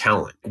find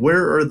talent?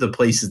 Where are the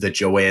places that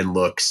Joanne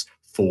looks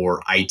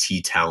for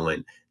IT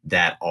talent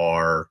that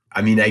are,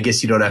 I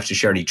guess you don't have to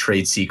share any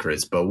trade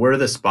secrets, but where are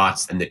the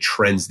spots and the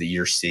trends that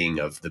you're seeing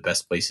of the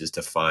best places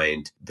to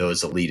find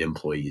those elite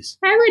employees?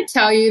 I would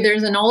tell you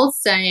there's an old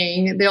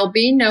saying, there'll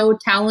be no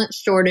talent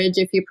shortage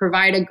if you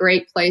provide a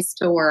great place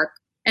to work.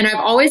 And I've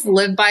always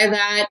lived by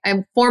that.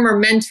 A former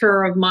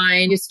mentor of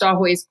mine used to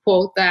always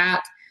quote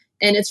that.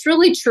 And it's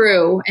really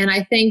true. And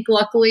I think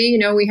luckily,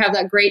 we have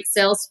that great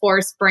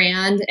Salesforce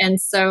brand. And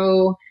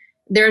so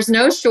there's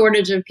no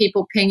shortage of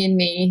people pinging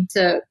me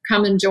to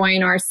come and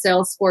join our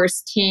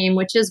Salesforce team,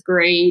 which is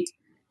great.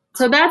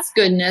 So that's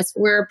goodness.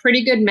 We're a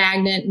pretty good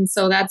magnet. And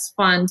so that's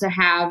fun to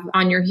have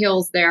on your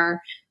heels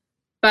there.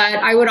 But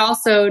I would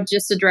also,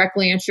 just to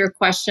directly answer your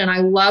question,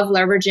 I love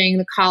leveraging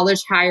the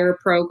college hire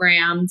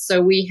program.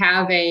 So we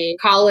have a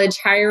college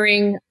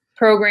hiring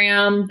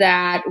program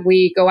that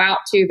we go out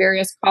to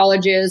various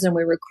colleges and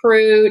we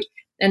recruit.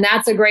 And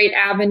that's a great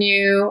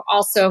avenue.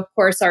 Also, of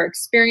course, our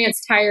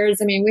experienced hires.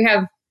 We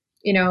have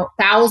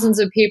thousands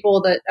of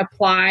people that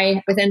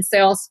apply within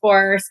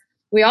Salesforce.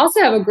 We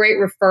also have a great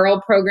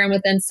referral program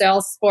within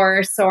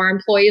Salesforce. So our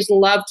employees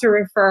love to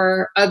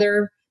refer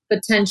other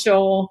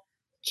potential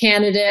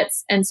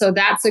candidates. And so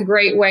that's a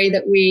great way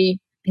that we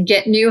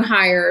get new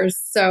hires.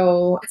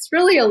 So it's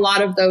really a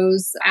lot of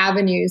those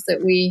avenues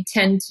that we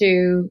tend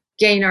to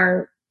gain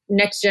our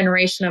next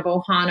generation of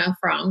Ohana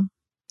from.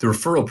 The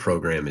referral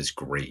program is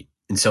great,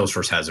 and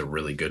Salesforce has a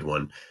really good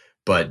one.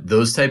 But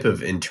those type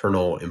of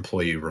internal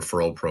employee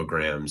referral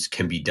programs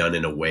can be done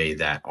in a way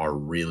that are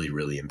really,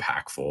 really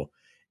impactful.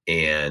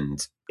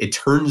 And it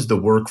turns the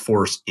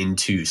workforce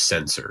into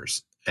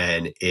sensors,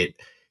 and it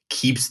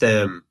keeps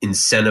them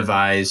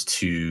incentivized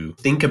to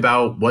think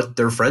about what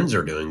their friends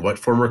are doing, what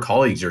former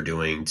colleagues are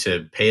doing,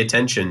 to pay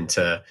attention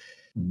to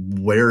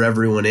where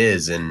everyone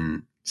is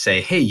and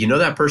say, hey,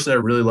 that person I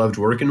really loved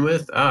working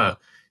with? I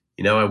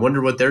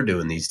wonder what they're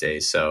doing these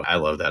days. So I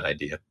love that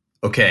idea.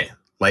 Okay.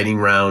 Lightning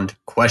round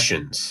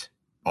questions.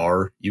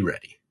 Are you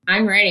ready?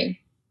 I'm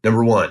ready.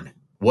 Number 1,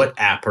 what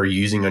app are you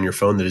using on your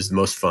phone that is the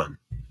most fun?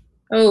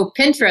 Oh,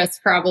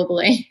 Pinterest,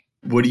 probably.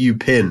 What do you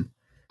pin?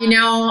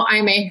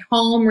 I'm a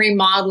home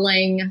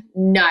remodeling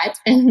nut.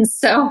 And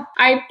so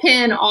I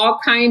pin all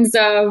kinds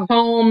of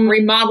home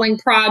remodeling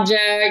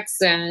projects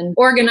and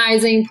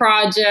organizing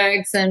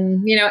projects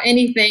and,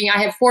 anything.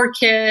 I have 4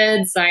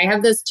 kids. I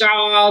have this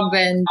job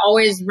and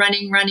always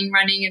running.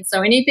 And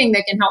so anything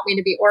that can help me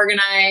to be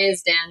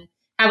organized and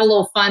have a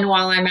little fun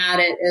while I'm at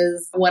it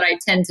is what I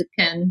tend to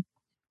pin.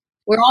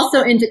 We're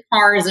also into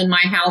cars in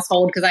my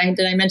household because I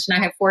mention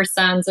I have 4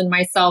 sons and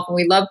myself, and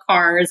we love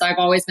cars. I've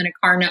always been a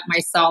car nut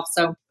myself.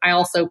 So I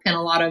also pin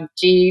a lot of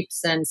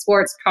Jeeps and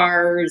sports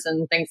cars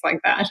and things like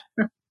that.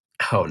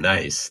 Oh,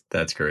 nice.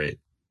 That's great.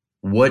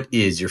 What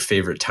is your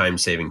favorite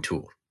time-saving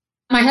tool?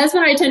 My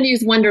husband and I tend to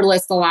use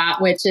Wunderlist a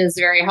lot, which is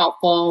very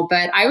helpful.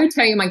 But I would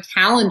tell you my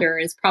calendar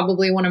is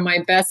probably one of my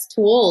best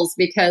tools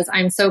because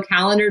I'm so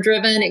calendar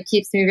driven. It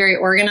keeps me very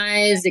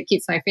organized. It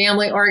keeps my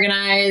family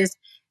organized.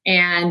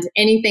 And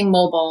anything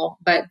mobile,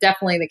 but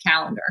definitely the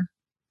calendar.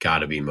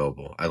 Gotta be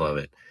mobile. I love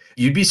it.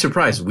 You'd be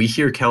surprised. We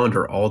hear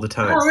calendar all the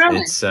time. Oh,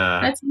 really?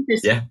 That's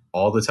interesting. Yeah,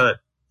 all the time.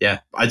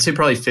 Yeah. I'd say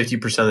probably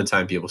 50% of the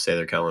time people say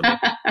their calendar.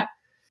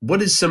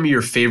 What is some of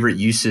your favorite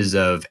uses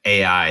of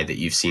AI that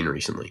you've seen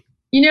recently?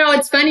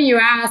 It's funny you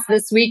asked.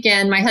 This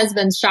weekend, my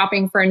husband's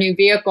shopping for a new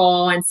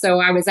vehicle. And so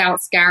I was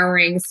out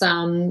scouring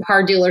some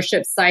car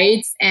dealership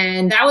sites.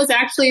 And that was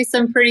actually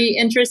some pretty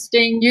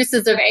interesting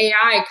uses of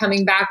AI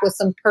coming back with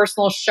some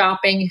personal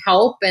shopping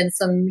help and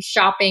some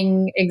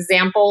shopping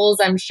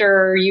examples. I'm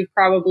sure you've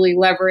probably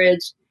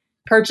leveraged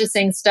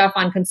purchasing stuff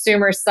on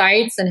consumer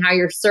sites and how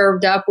you're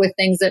served up with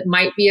things that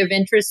might be of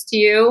interest to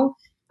you.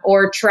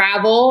 or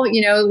travel.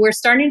 We're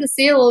starting to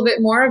see a little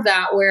bit more of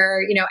that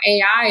where,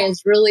 AI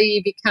is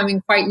really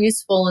becoming quite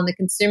useful in the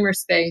consumer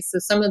space. So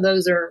some of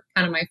those are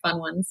kind of my fun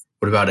ones.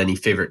 What about any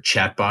favorite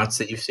chatbots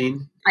that you've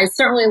seen? I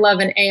certainly love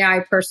an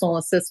AI personal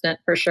assistant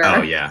for sure.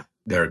 Oh, yeah.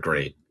 They're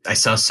great. I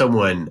saw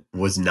someone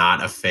was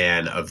not a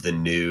fan of the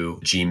new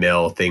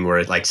Gmail thing where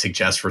it like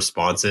suggests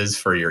responses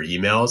for your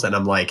emails. And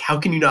I'm like, how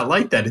can you not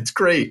like that? It's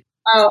great.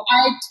 Oh,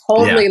 I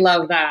totally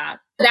love that.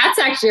 That's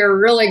actually a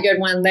really good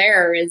one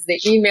there is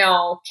the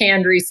email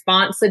canned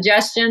response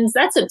suggestions.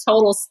 That's a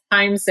total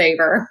time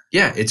saver.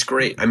 Yeah, it's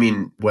great. I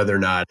mean, whether or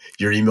not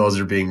your emails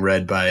are being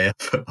read by,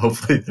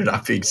 hopefully they're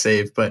not being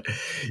saved, but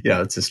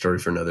it's a story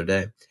for another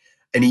day.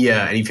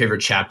 Any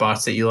favorite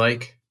chatbots that you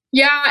like?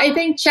 Yeah, I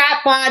think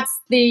chatbots,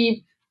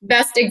 the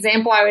best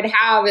example I would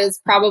have is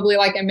probably,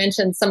 like I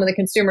mentioned, some of the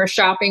consumer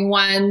shopping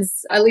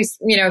ones. At least,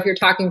 if you're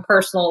talking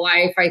personal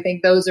life, I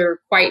think those are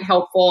quite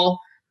helpful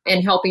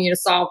in helping you to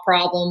solve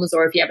problems,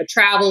 or if you have a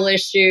travel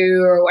issue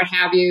or what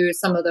have you.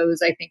 Some of those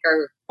I think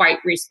are quite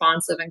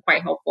responsive and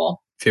quite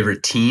helpful.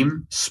 Favorite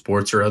team,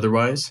 sports or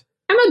otherwise?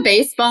 I'm a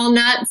baseball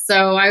nut,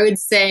 so I would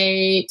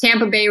say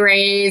Tampa Bay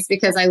Rays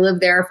because I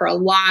lived there for a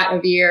lot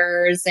of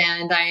years,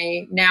 and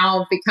I now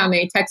have become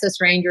a Texas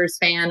Rangers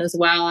fan as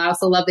well. I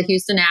also love the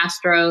Houston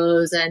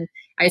Astros, and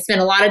I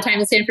spent a lot of time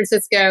in San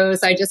Francisco,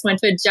 so I just went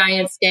to a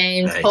Giants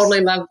game. Nice.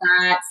 Totally love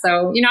that.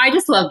 So, I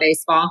just love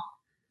baseball.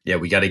 Yeah,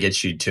 we got to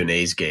get you to an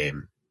A's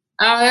game.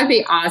 Oh, that'd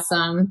be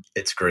awesome.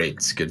 It's great.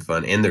 It's good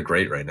fun, and they're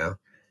great right now.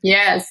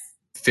 Yes.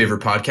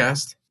 Favorite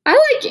podcast? I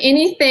like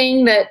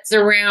anything that's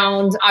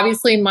around,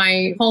 obviously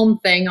my home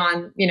thing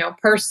on,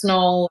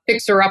 personal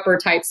fixer-upper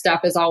type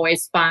stuff is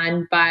always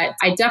fun, but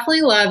I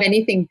definitely love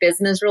anything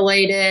business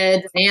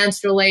related,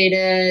 finance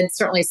related,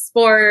 certainly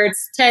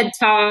sports, TED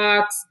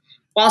Talks.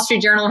 Wall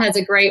Street Journal has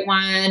a great one.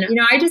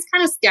 I just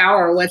kind of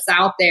scour what's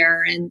out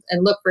there and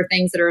look for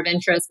things that are of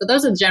interest, but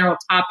those are the general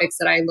topics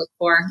that I look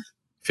for.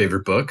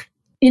 Favorite book?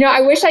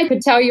 I wish I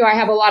could tell you I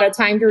have a lot of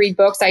time to read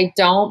books. I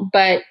don't,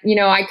 but,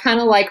 I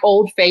kind of like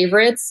old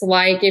favorites.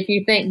 Like if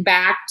you think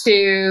back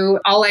to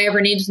All I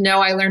Ever Needed to Know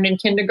I Learned in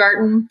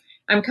Kindergarten,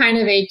 I'm kind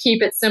of a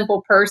keep it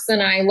simple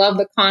person. I love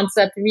the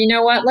concept of,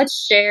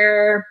 let's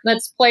share,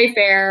 let's play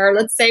fair,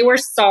 let's say we're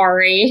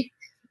sorry,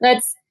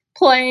 let's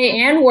play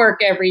and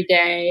work every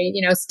day,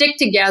 stick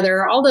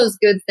together, all those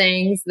good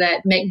things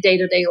that make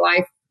day-to-day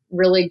life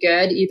really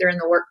good, either in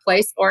the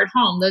workplace or at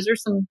home. Those are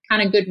some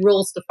kind of good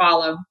rules to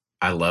follow.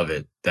 I love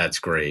it. That's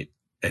great.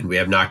 And we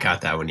have not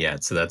got that one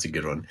yet, so that's a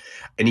good one.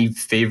 Any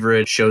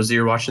favorite shows that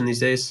you're watching these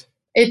days?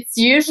 It's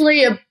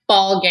usually a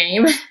ball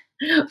game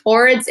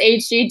or it's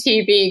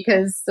HGTV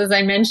because, as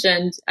I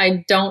mentioned,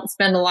 I don't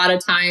spend a lot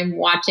of time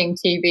watching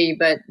TV,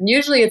 but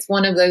usually it's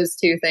one of those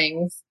two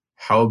things.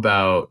 How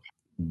about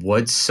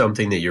what's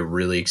something that you're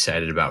really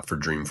excited about for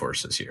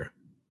Dreamforce this year?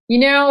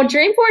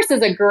 Dreamforce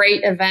is a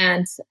great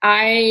event.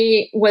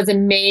 I was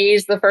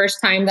amazed the first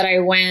time that I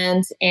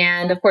went.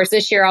 And of course,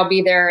 this year I'll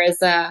be there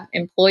as an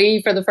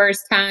employee for the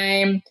first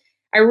time.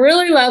 I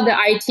really love the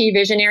IT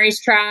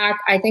Visionaries track.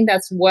 I think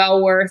that's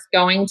well worth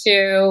going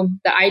to.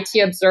 The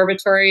IT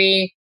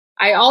Observatory.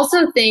 I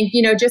also think,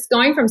 just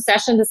going from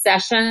session to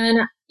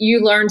session,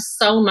 you learn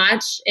so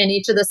much in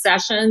each of the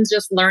sessions,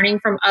 just learning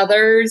from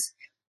others.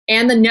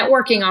 And the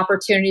networking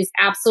opportunity is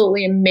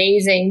absolutely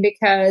amazing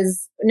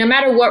because no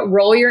matter what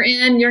role you're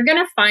in, you're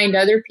going to find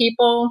other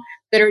people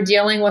that are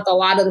dealing with a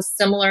lot of the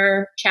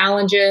similar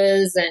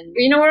challenges. And,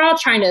 we're all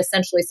trying to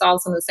essentially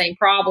solve some of the same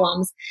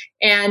problems.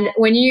 And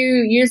when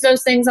you use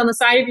those things on the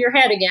side of your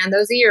head, again,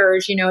 those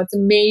ears, it's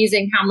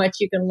amazing how much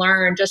you can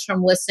learn just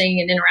from listening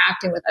and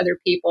interacting with other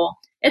people.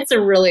 It's a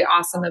really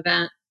awesome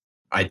event.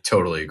 I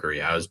totally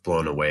agree. I was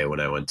blown away when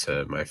I went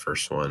to my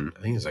first one.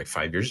 I think it was like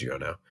 5 years ago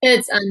now.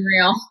 It's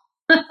unreal.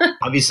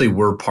 Obviously,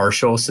 we're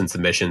partial since the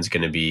mission's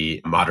going to be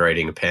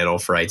moderating a panel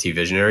for IT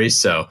Visionaries.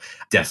 So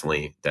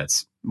definitely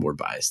we're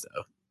biased,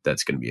 though.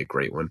 That's going to be a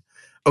great one.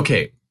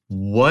 Okay.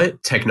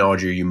 What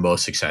technology are you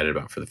most excited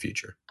about for the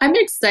future? I'm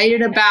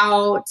excited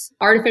about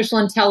artificial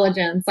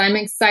intelligence. I'm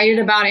excited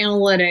about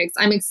analytics.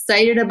 I'm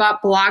excited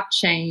about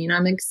blockchain.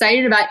 I'm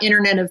excited about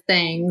Internet of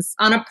Things.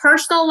 On a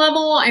personal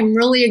level, I'm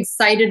really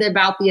excited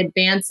about the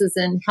advances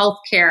in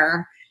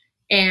healthcare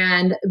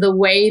and the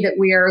way that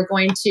we are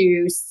going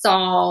to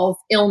solve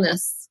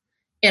illness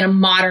in a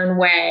modern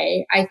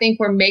way. I think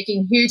we're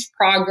making huge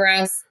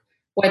progress,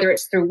 whether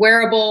it's through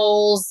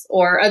wearables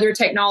or other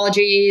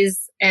technologies.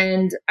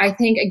 And I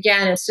think,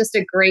 again, it's just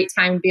a great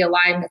time to be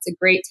alive. And it's a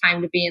great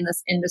time to be in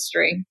this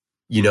industry.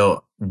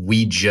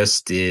 We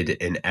just did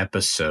an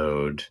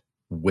episode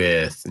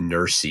with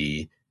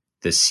Nursey,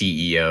 the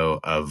CEO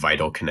of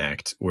Vital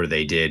Connect, where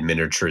they did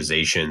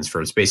miniaturizations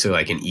for, it's basically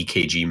like an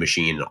EKG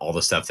machine and all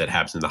the stuff that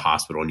happens in the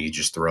hospital, and you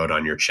just throw it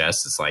on your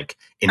chest. It's like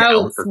an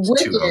ounce or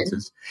 2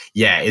 ounces.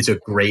 Yeah, it's a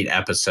great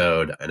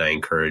episode, and I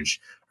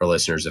encourage our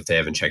listeners, if they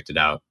haven't checked it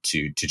out,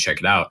 to check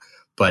it out.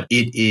 But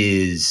it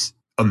is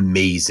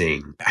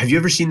amazing. Have you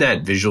ever seen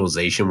that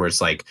visualization where it's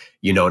like,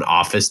 an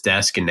office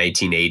desk in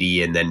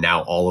 1980, and then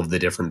now all of the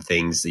different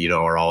things,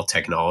 are all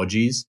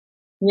technologies?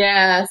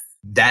 Yes.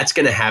 That's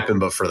going to happen,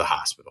 but for the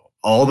hospital.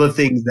 All the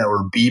things that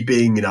were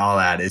beeping and all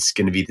that, it's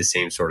going to be the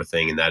same sort of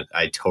thing. And that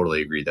I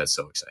totally agree. That's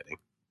so exciting.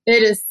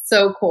 It is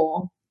so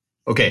cool.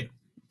 Okay.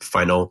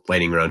 Final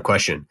lightning round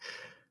question.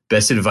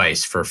 Best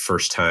advice for a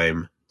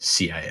first-time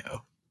CIO?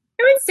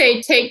 I would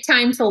say take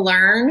time to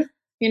learn.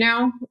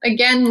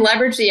 Again,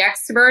 leverage the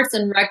experts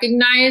and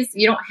recognize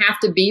you don't have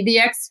to be the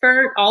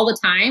expert all the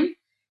time.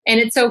 And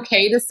it's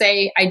okay to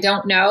say, I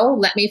don't know,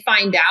 let me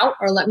find out,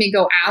 or let me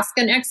go ask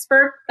an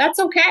expert. That's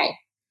okay.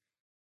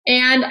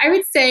 And I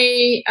would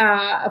say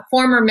a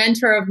former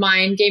mentor of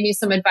mine gave me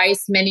some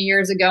advice many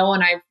years ago,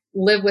 and I've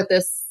lived with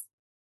this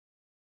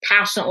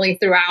passionately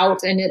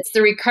throughout, and it's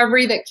the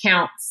recovery that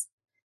counts.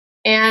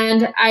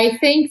 And I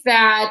think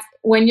that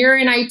when you're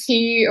in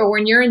IT or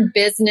when you're in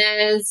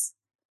business,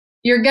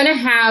 you're going to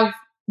have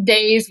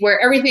days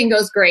where everything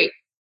goes great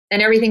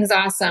and everything's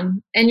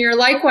awesome. And you're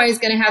likewise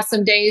going to have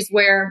some days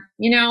where,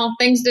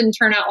 things didn't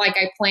turn out like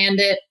I planned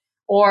it,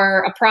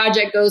 or a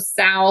project goes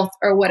south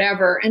or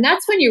whatever. And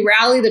that's when you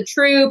rally the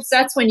troops.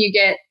 That's when you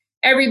get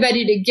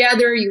everybody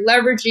together. You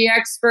leverage the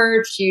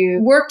experts. You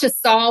work to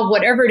solve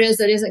whatever it is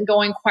that isn't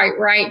going quite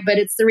right. But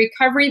it's the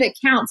recovery that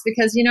counts,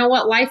 because you know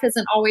what? Life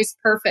isn't always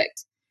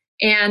perfect.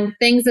 And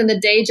things in the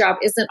day job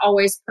isn't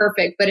always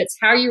perfect. But it's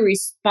how you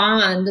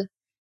respond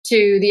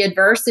to the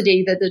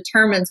adversity that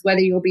determines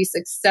whether you'll be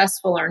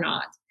successful or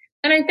not.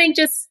 And I think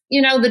just,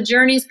 the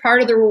journey is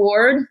part of the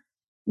reward.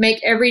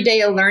 Make every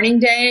day a learning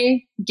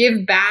day,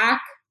 give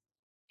back,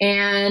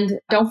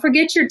 and don't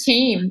forget your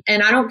team.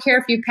 And I don't care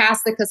if you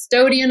pass the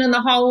custodian in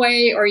the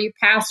hallway or you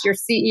pass your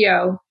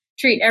CEO,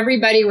 treat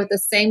everybody with the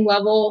same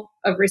level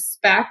of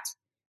respect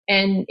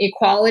and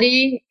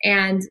equality,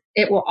 and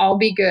it will all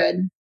be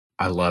good.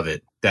 I love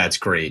it. That's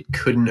great.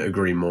 Couldn't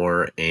agree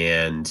more.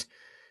 And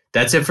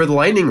that's it for the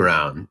lightning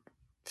round.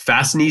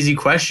 Fast and easy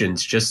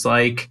questions, just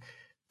like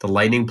the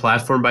Lightning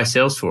platform by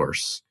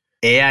Salesforce.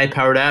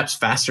 AI-powered apps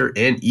faster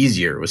and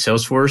easier. With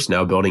Salesforce,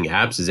 now building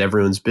apps is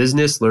everyone's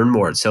business. Learn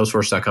more at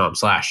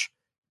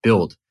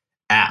salesforce.com/build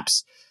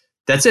apps.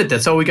 That's it.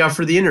 That's all we got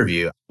for the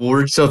interview.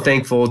 We're so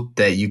thankful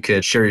that you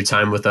could share your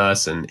time with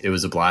us, and it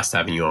was a blast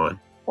having you on.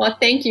 Well,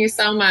 thank you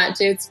so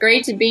much. It's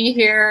great to be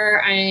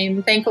here.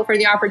 I'm thankful for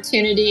the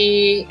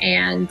opportunity,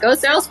 and go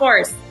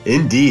Salesforce.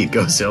 Indeed,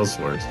 go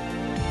Salesforce.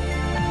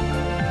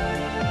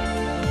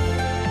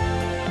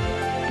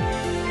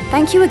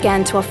 Thank you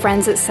again to our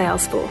friends at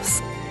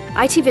Salesforce.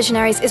 IT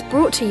Visionaries is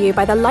brought to you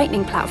by the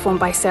Lightning platform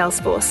by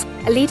Salesforce,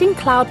 a leading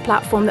cloud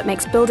platform that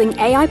makes building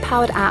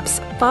AI-powered apps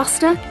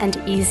faster and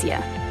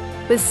easier.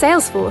 With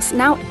Salesforce,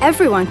 now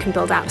everyone can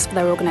build apps for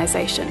their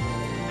organization.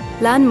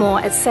 Learn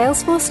more at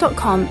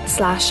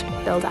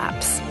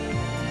salesforce.com/buildapps.